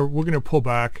them. We're gonna pull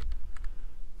back.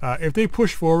 If they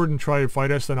push forward and try to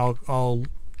fight us, then I'll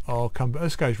come.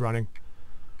 This guy's running.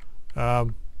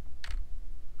 If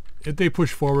they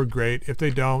push forward, great. If they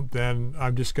don't, then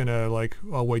I'm just gonna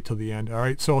I'll wait till the end. All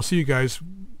right. So I'll see you guys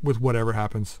with whatever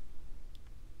happens.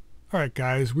 All right,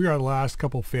 guys. We are the last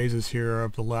couple phases here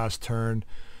of the last turn.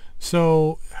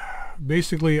 So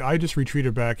basically, I just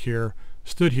retreated back here,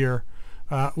 stood here.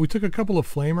 We took a couple of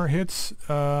flamer hits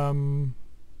on,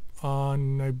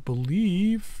 I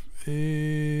believe,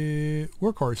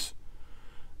 Workhorse.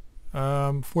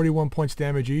 41 points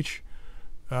damage each.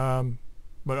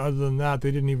 But other than that, they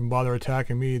didn't even bother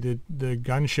attacking me. The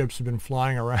gunships have been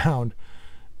flying around,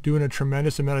 doing a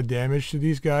tremendous amount of damage to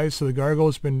these guys. So the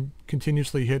Gargoyle's been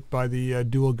continuously hit by the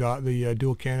dual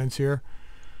cannons here.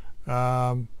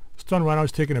 Stun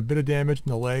Rhino's taking a bit of damage in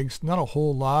the legs, not a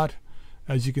whole lot.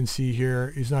 As you can see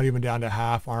here, he's not even down to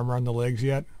half armor on the legs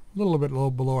yet. A little bit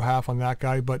below half on that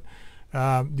guy. But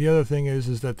the other thing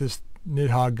is that this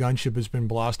Nidhogg gunship has been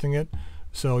blasting it,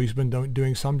 so he's been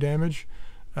doing some damage.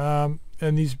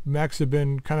 And these mechs have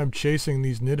been kind of chasing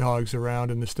these Nidhoggs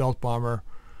around in the stealth bomber,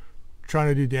 trying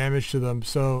to do damage to them.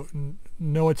 So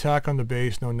no attack on the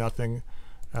base, no nothing.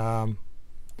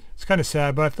 It's kind of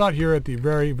sad, but I thought here at the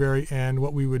very, very end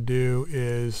what we would do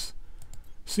is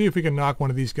see if we can knock one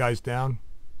of these guys down.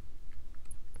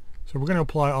 So we're going to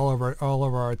apply all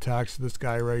of our attacks to this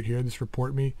guy right here, this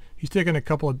report me. He's taken a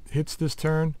couple of hits this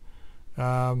turn.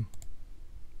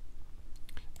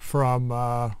 From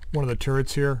one of the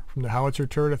turrets here, from the howitzer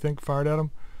turret, I think, fired at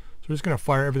him. So we're just going to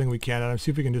fire everything we can at him,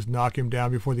 see if we can just knock him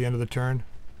down before the end of the turn.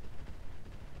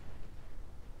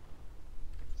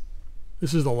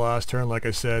 This is the last turn, like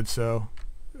I said, so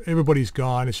everybody's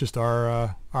gone. It's just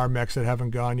our mechs that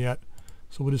haven't gone yet.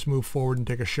 So we'll just move forward and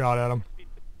take a shot at them.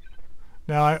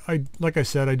 Now, I like I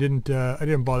said, I didn't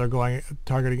bother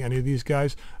targeting any of these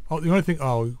guys. Oh, the only thing,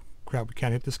 oh crap, we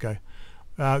can't hit this guy.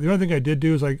 The only thing I did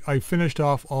do is I finished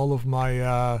off all of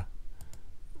my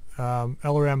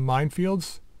LRM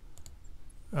minefields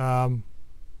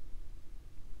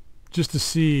just to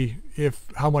see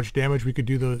how much damage we could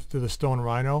do to the Stone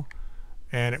Rhino,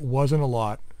 and it wasn't a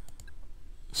lot.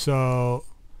 So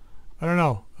I don't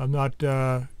know. I'm not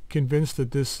convinced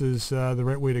that this is the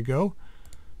right way to go.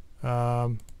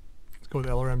 Let's go with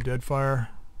LRM Deadfire.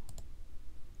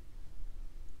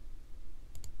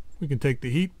 We can take the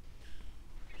heat.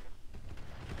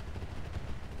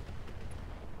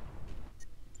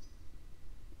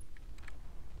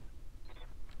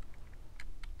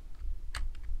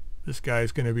 This guy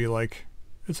is going to be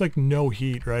it's like no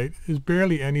heat, right? There's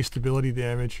barely any stability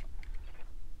damage.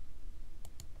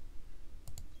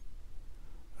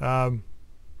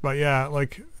 But yeah,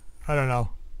 I don't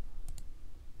know.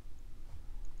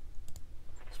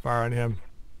 Let's fire on him.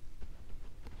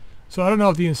 So I don't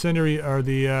know if the incendiary or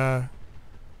the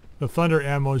thunder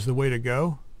ammo is the way to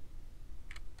go.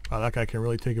 Wow, that guy can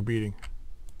really take a beating.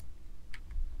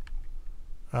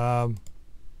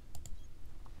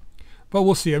 But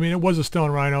we'll see. I mean, it was a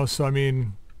Stone Rhino, so I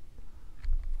mean,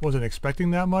 wasn't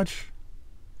expecting that much.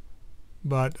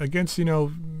 But against,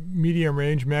 medium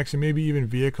range mechs and maybe even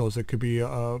vehicles, it could be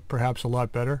perhaps a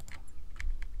lot better.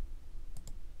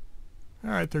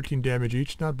 Alright, 13 damage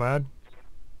each, not bad.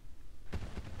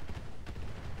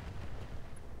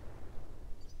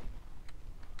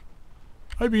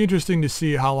 It'd be interesting to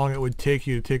see how long it would take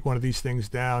you to take one of these things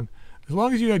down. As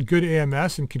long as you had good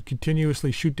AMS and could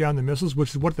continuously shoot down the missiles, which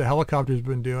is what the helicopter's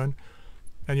been doing,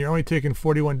 and you're only taking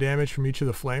 41 damage from each of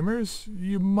the flamers,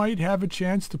 you might have a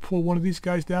chance to pull one of these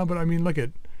guys down. But I mean, look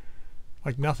at,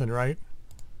 nothing, right?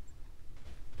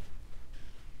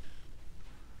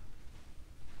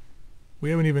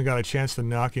 We haven't even got a chance to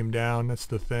knock him down. That's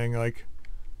the thing. Look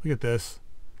at this.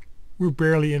 We're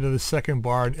barely into the second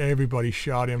bar and everybody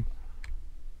shot him.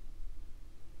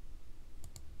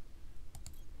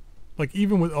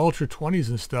 Even with Ultra 20s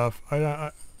and stuff,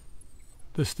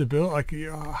 the stability,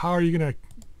 how are you going to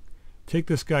take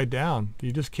this guy down?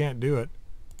 You just can't do it.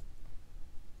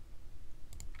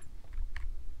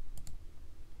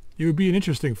 It would be an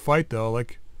interesting fight, though.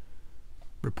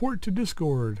 Report to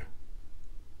Discord.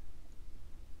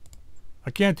 I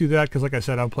can't do that because, like I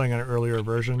said, I'm playing on an earlier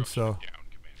version, so...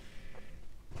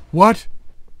 What?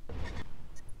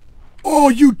 Oh,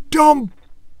 you dumb...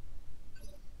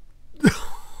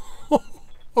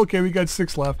 Okay, we got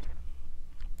 6 left.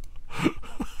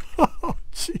 Oh,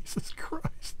 Jesus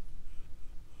Christ.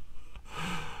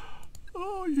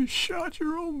 Oh, you shot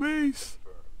your own base.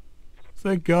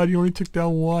 Thank God you only took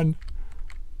down 1.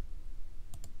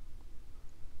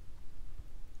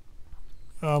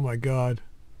 Oh my God.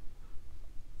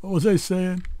 What was I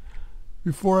saying?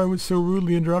 Before I was so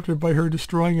rudely interrupted by her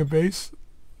destroying a base?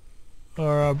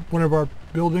 Or one of our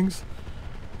buildings?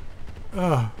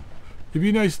 It'd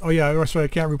be nice. Oh yeah, that's right. I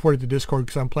can't report it to Discord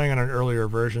because I'm playing on an earlier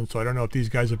version, so I don't know if these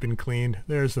guys have been cleaned.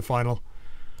 There's the final.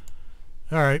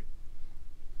 Alright.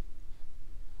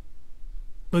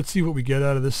 Let's see what we get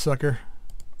out of this sucker.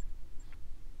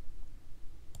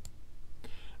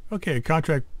 Okay,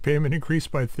 contract payment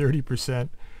increased by 30%.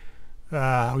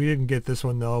 We didn't get this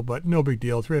one though, but no big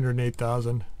deal.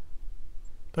 308,000.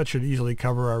 That should easily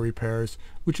cover our repairs,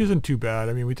 which isn't too bad.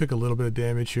 I mean, we took a little bit of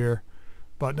damage here,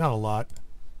 but not a lot.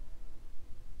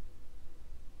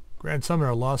 Grand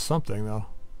Summoner lost something though.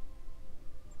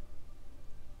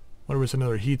 Wonder if it's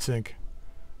another heatsink.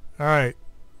 Alright.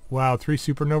 Wow, 3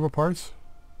 supernova parts.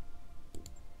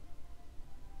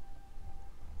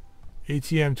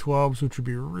 ATM 12s, which would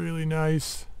be really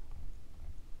nice.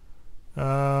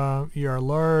 ER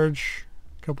large.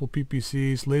 A couple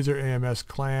PPCs. Laser AMS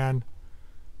clan.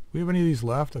 We have any of these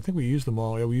left? I think we used them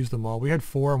all. Yeah, we used them all. We had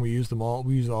 4 and we used them all.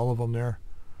 We used all of them there.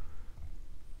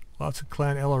 Lots of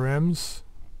clan LRMs.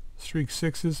 Streak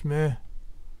 6s, meh.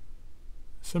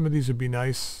 Some of these would be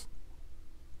nice.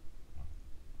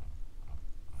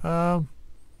 We'll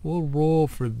roll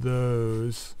for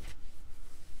those.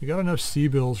 We got enough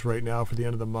C-bills right now for the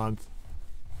end of the month.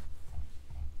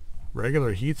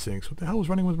 Regular heat sinks. What the hell was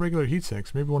running with regular heat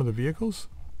sinks? Maybe one of the vehicles?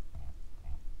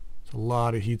 It's a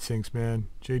lot of heat sinks, man.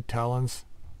 Jade Talons.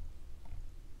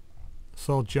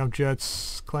 Assault jump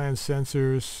jets. Clan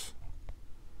sensors.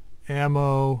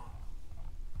 Ammo.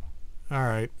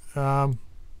 Alright.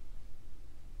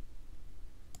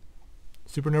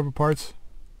 Supernova parts.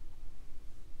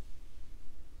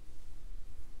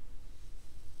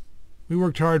 We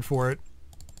worked hard for it.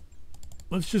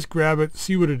 Let's just grab it,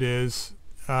 see what it is.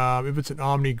 If it's an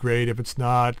Omni, great. If it's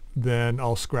not, then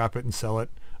I'll scrap it and sell it.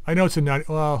 I know it's a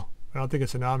 90... Well, I don't think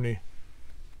it's an Omni.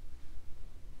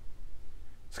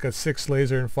 It's got 6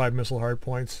 laser and 5 missile hard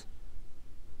points.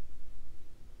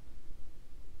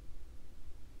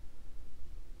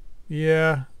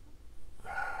 Yeah.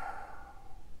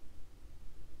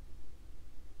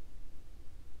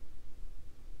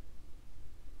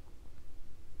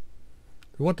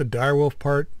 We want the direwolf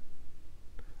part.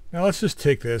 Now let's just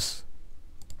take this.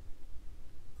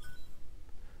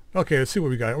 Okay, let's see what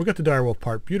we got. We got the direwolf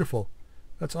part. Beautiful.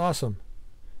 That's awesome.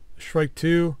 Shrike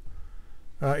 2,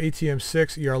 ATM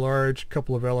 6, ER large,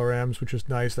 couple of LRMs, which is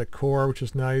nice. That core, which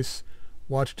is nice.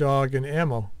 Watchdog and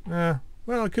ammo.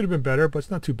 Well, it could have been better, but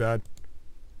it's not too bad.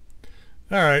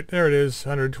 Alright, there it is.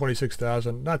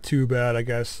 126,000. Not too bad, I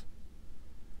guess.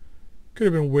 Could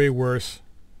have been way worse.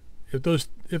 If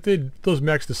those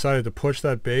mechs decided to push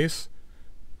that base,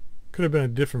 could have been a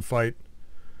different fight.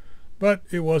 But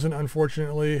it wasn't,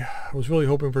 unfortunately. I was really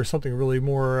hoping for something really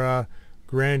more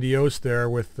grandiose there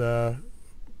with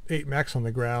 8 mechs on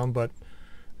the ground, but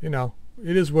you know,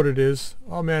 it is what it is.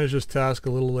 I'll manage this task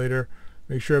a little later.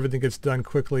 Make sure everything gets done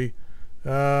quickly.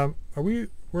 We're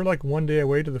like 1 day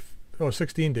away to the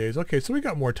 16 days. Okay, so we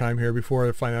got more time here before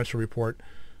the financial report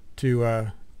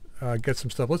to get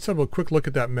some stuff. Let's have a quick look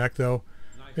at that mech though.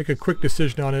 Make a quick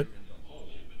decision on it.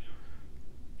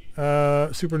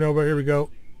 Supernova, here we go.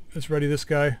 Let's ready this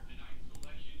guy.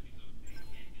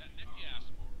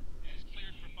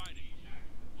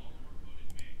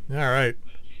 Alright.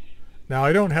 Now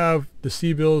I don't have the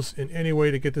C-bills in any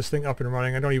way to get this thing up and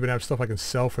running. I don't even have stuff I can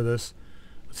sell for this.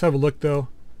 Let's have a look though.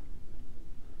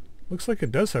 Looks like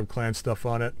it does have clan stuff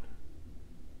on it.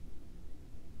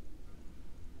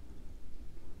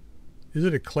 Is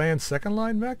it a clan second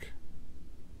line mech?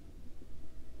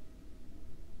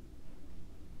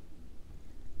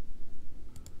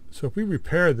 So if we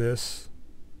repair this...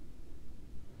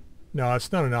 No,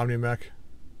 it's not an Omni mech,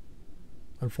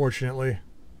 unfortunately.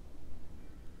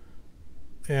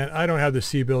 And I don't have the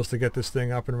C-bills to get this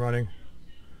thing up and running.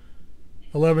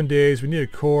 11 days, we need a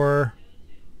core.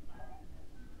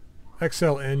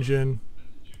 XL engine.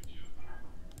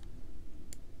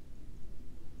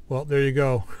 Well, there you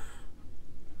go.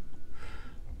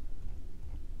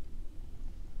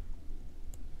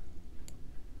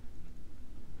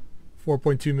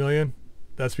 $4.2 million.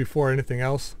 That's before anything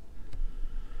else.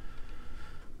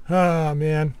 Ah,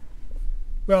 man.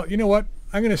 Well, you know what?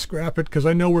 I'm going to scrap it because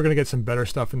I know we're going to get some better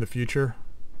stuff in the future.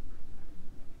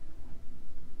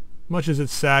 much as it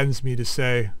saddens me to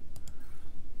say,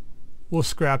 we'll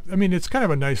scrap. I mean, it's kind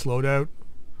of a nice loadout.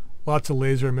 Lots of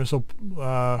laser and missile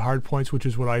hard points, which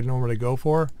is what I normally go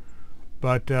for.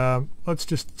 But let's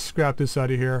just scrap this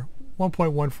out of here.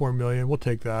 1.14 million, we'll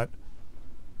take that.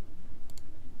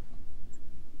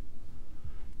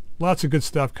 Lots of good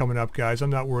stuff coming up, guys. I'm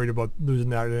not worried about losing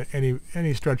that in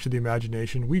any stretch of the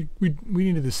imagination. We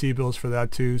needed the C-bills for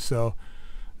that too, so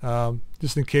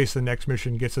just in case the next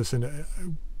mission gets us in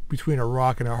between a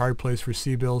rock and a hard place for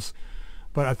C-bills.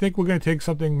 But I think we're going to take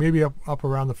something maybe up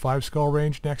around the 5 skull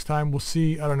range next time. We'll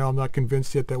see. I don't know. I'm not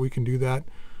convinced yet that we can do that,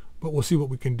 but we'll see what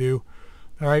we can do.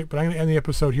 All right, but I'm going to end the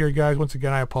episode here, guys. Once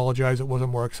again, I apologize. It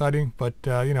wasn't more exciting, but,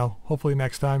 you know, hopefully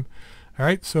next time. All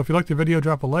right, so if you liked the video,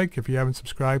 drop a like. If you haven't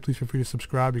subscribed, please feel free to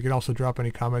subscribe. You can also drop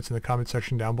any comments in the comment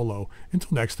section down below.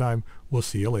 Until next time, we'll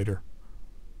see you later.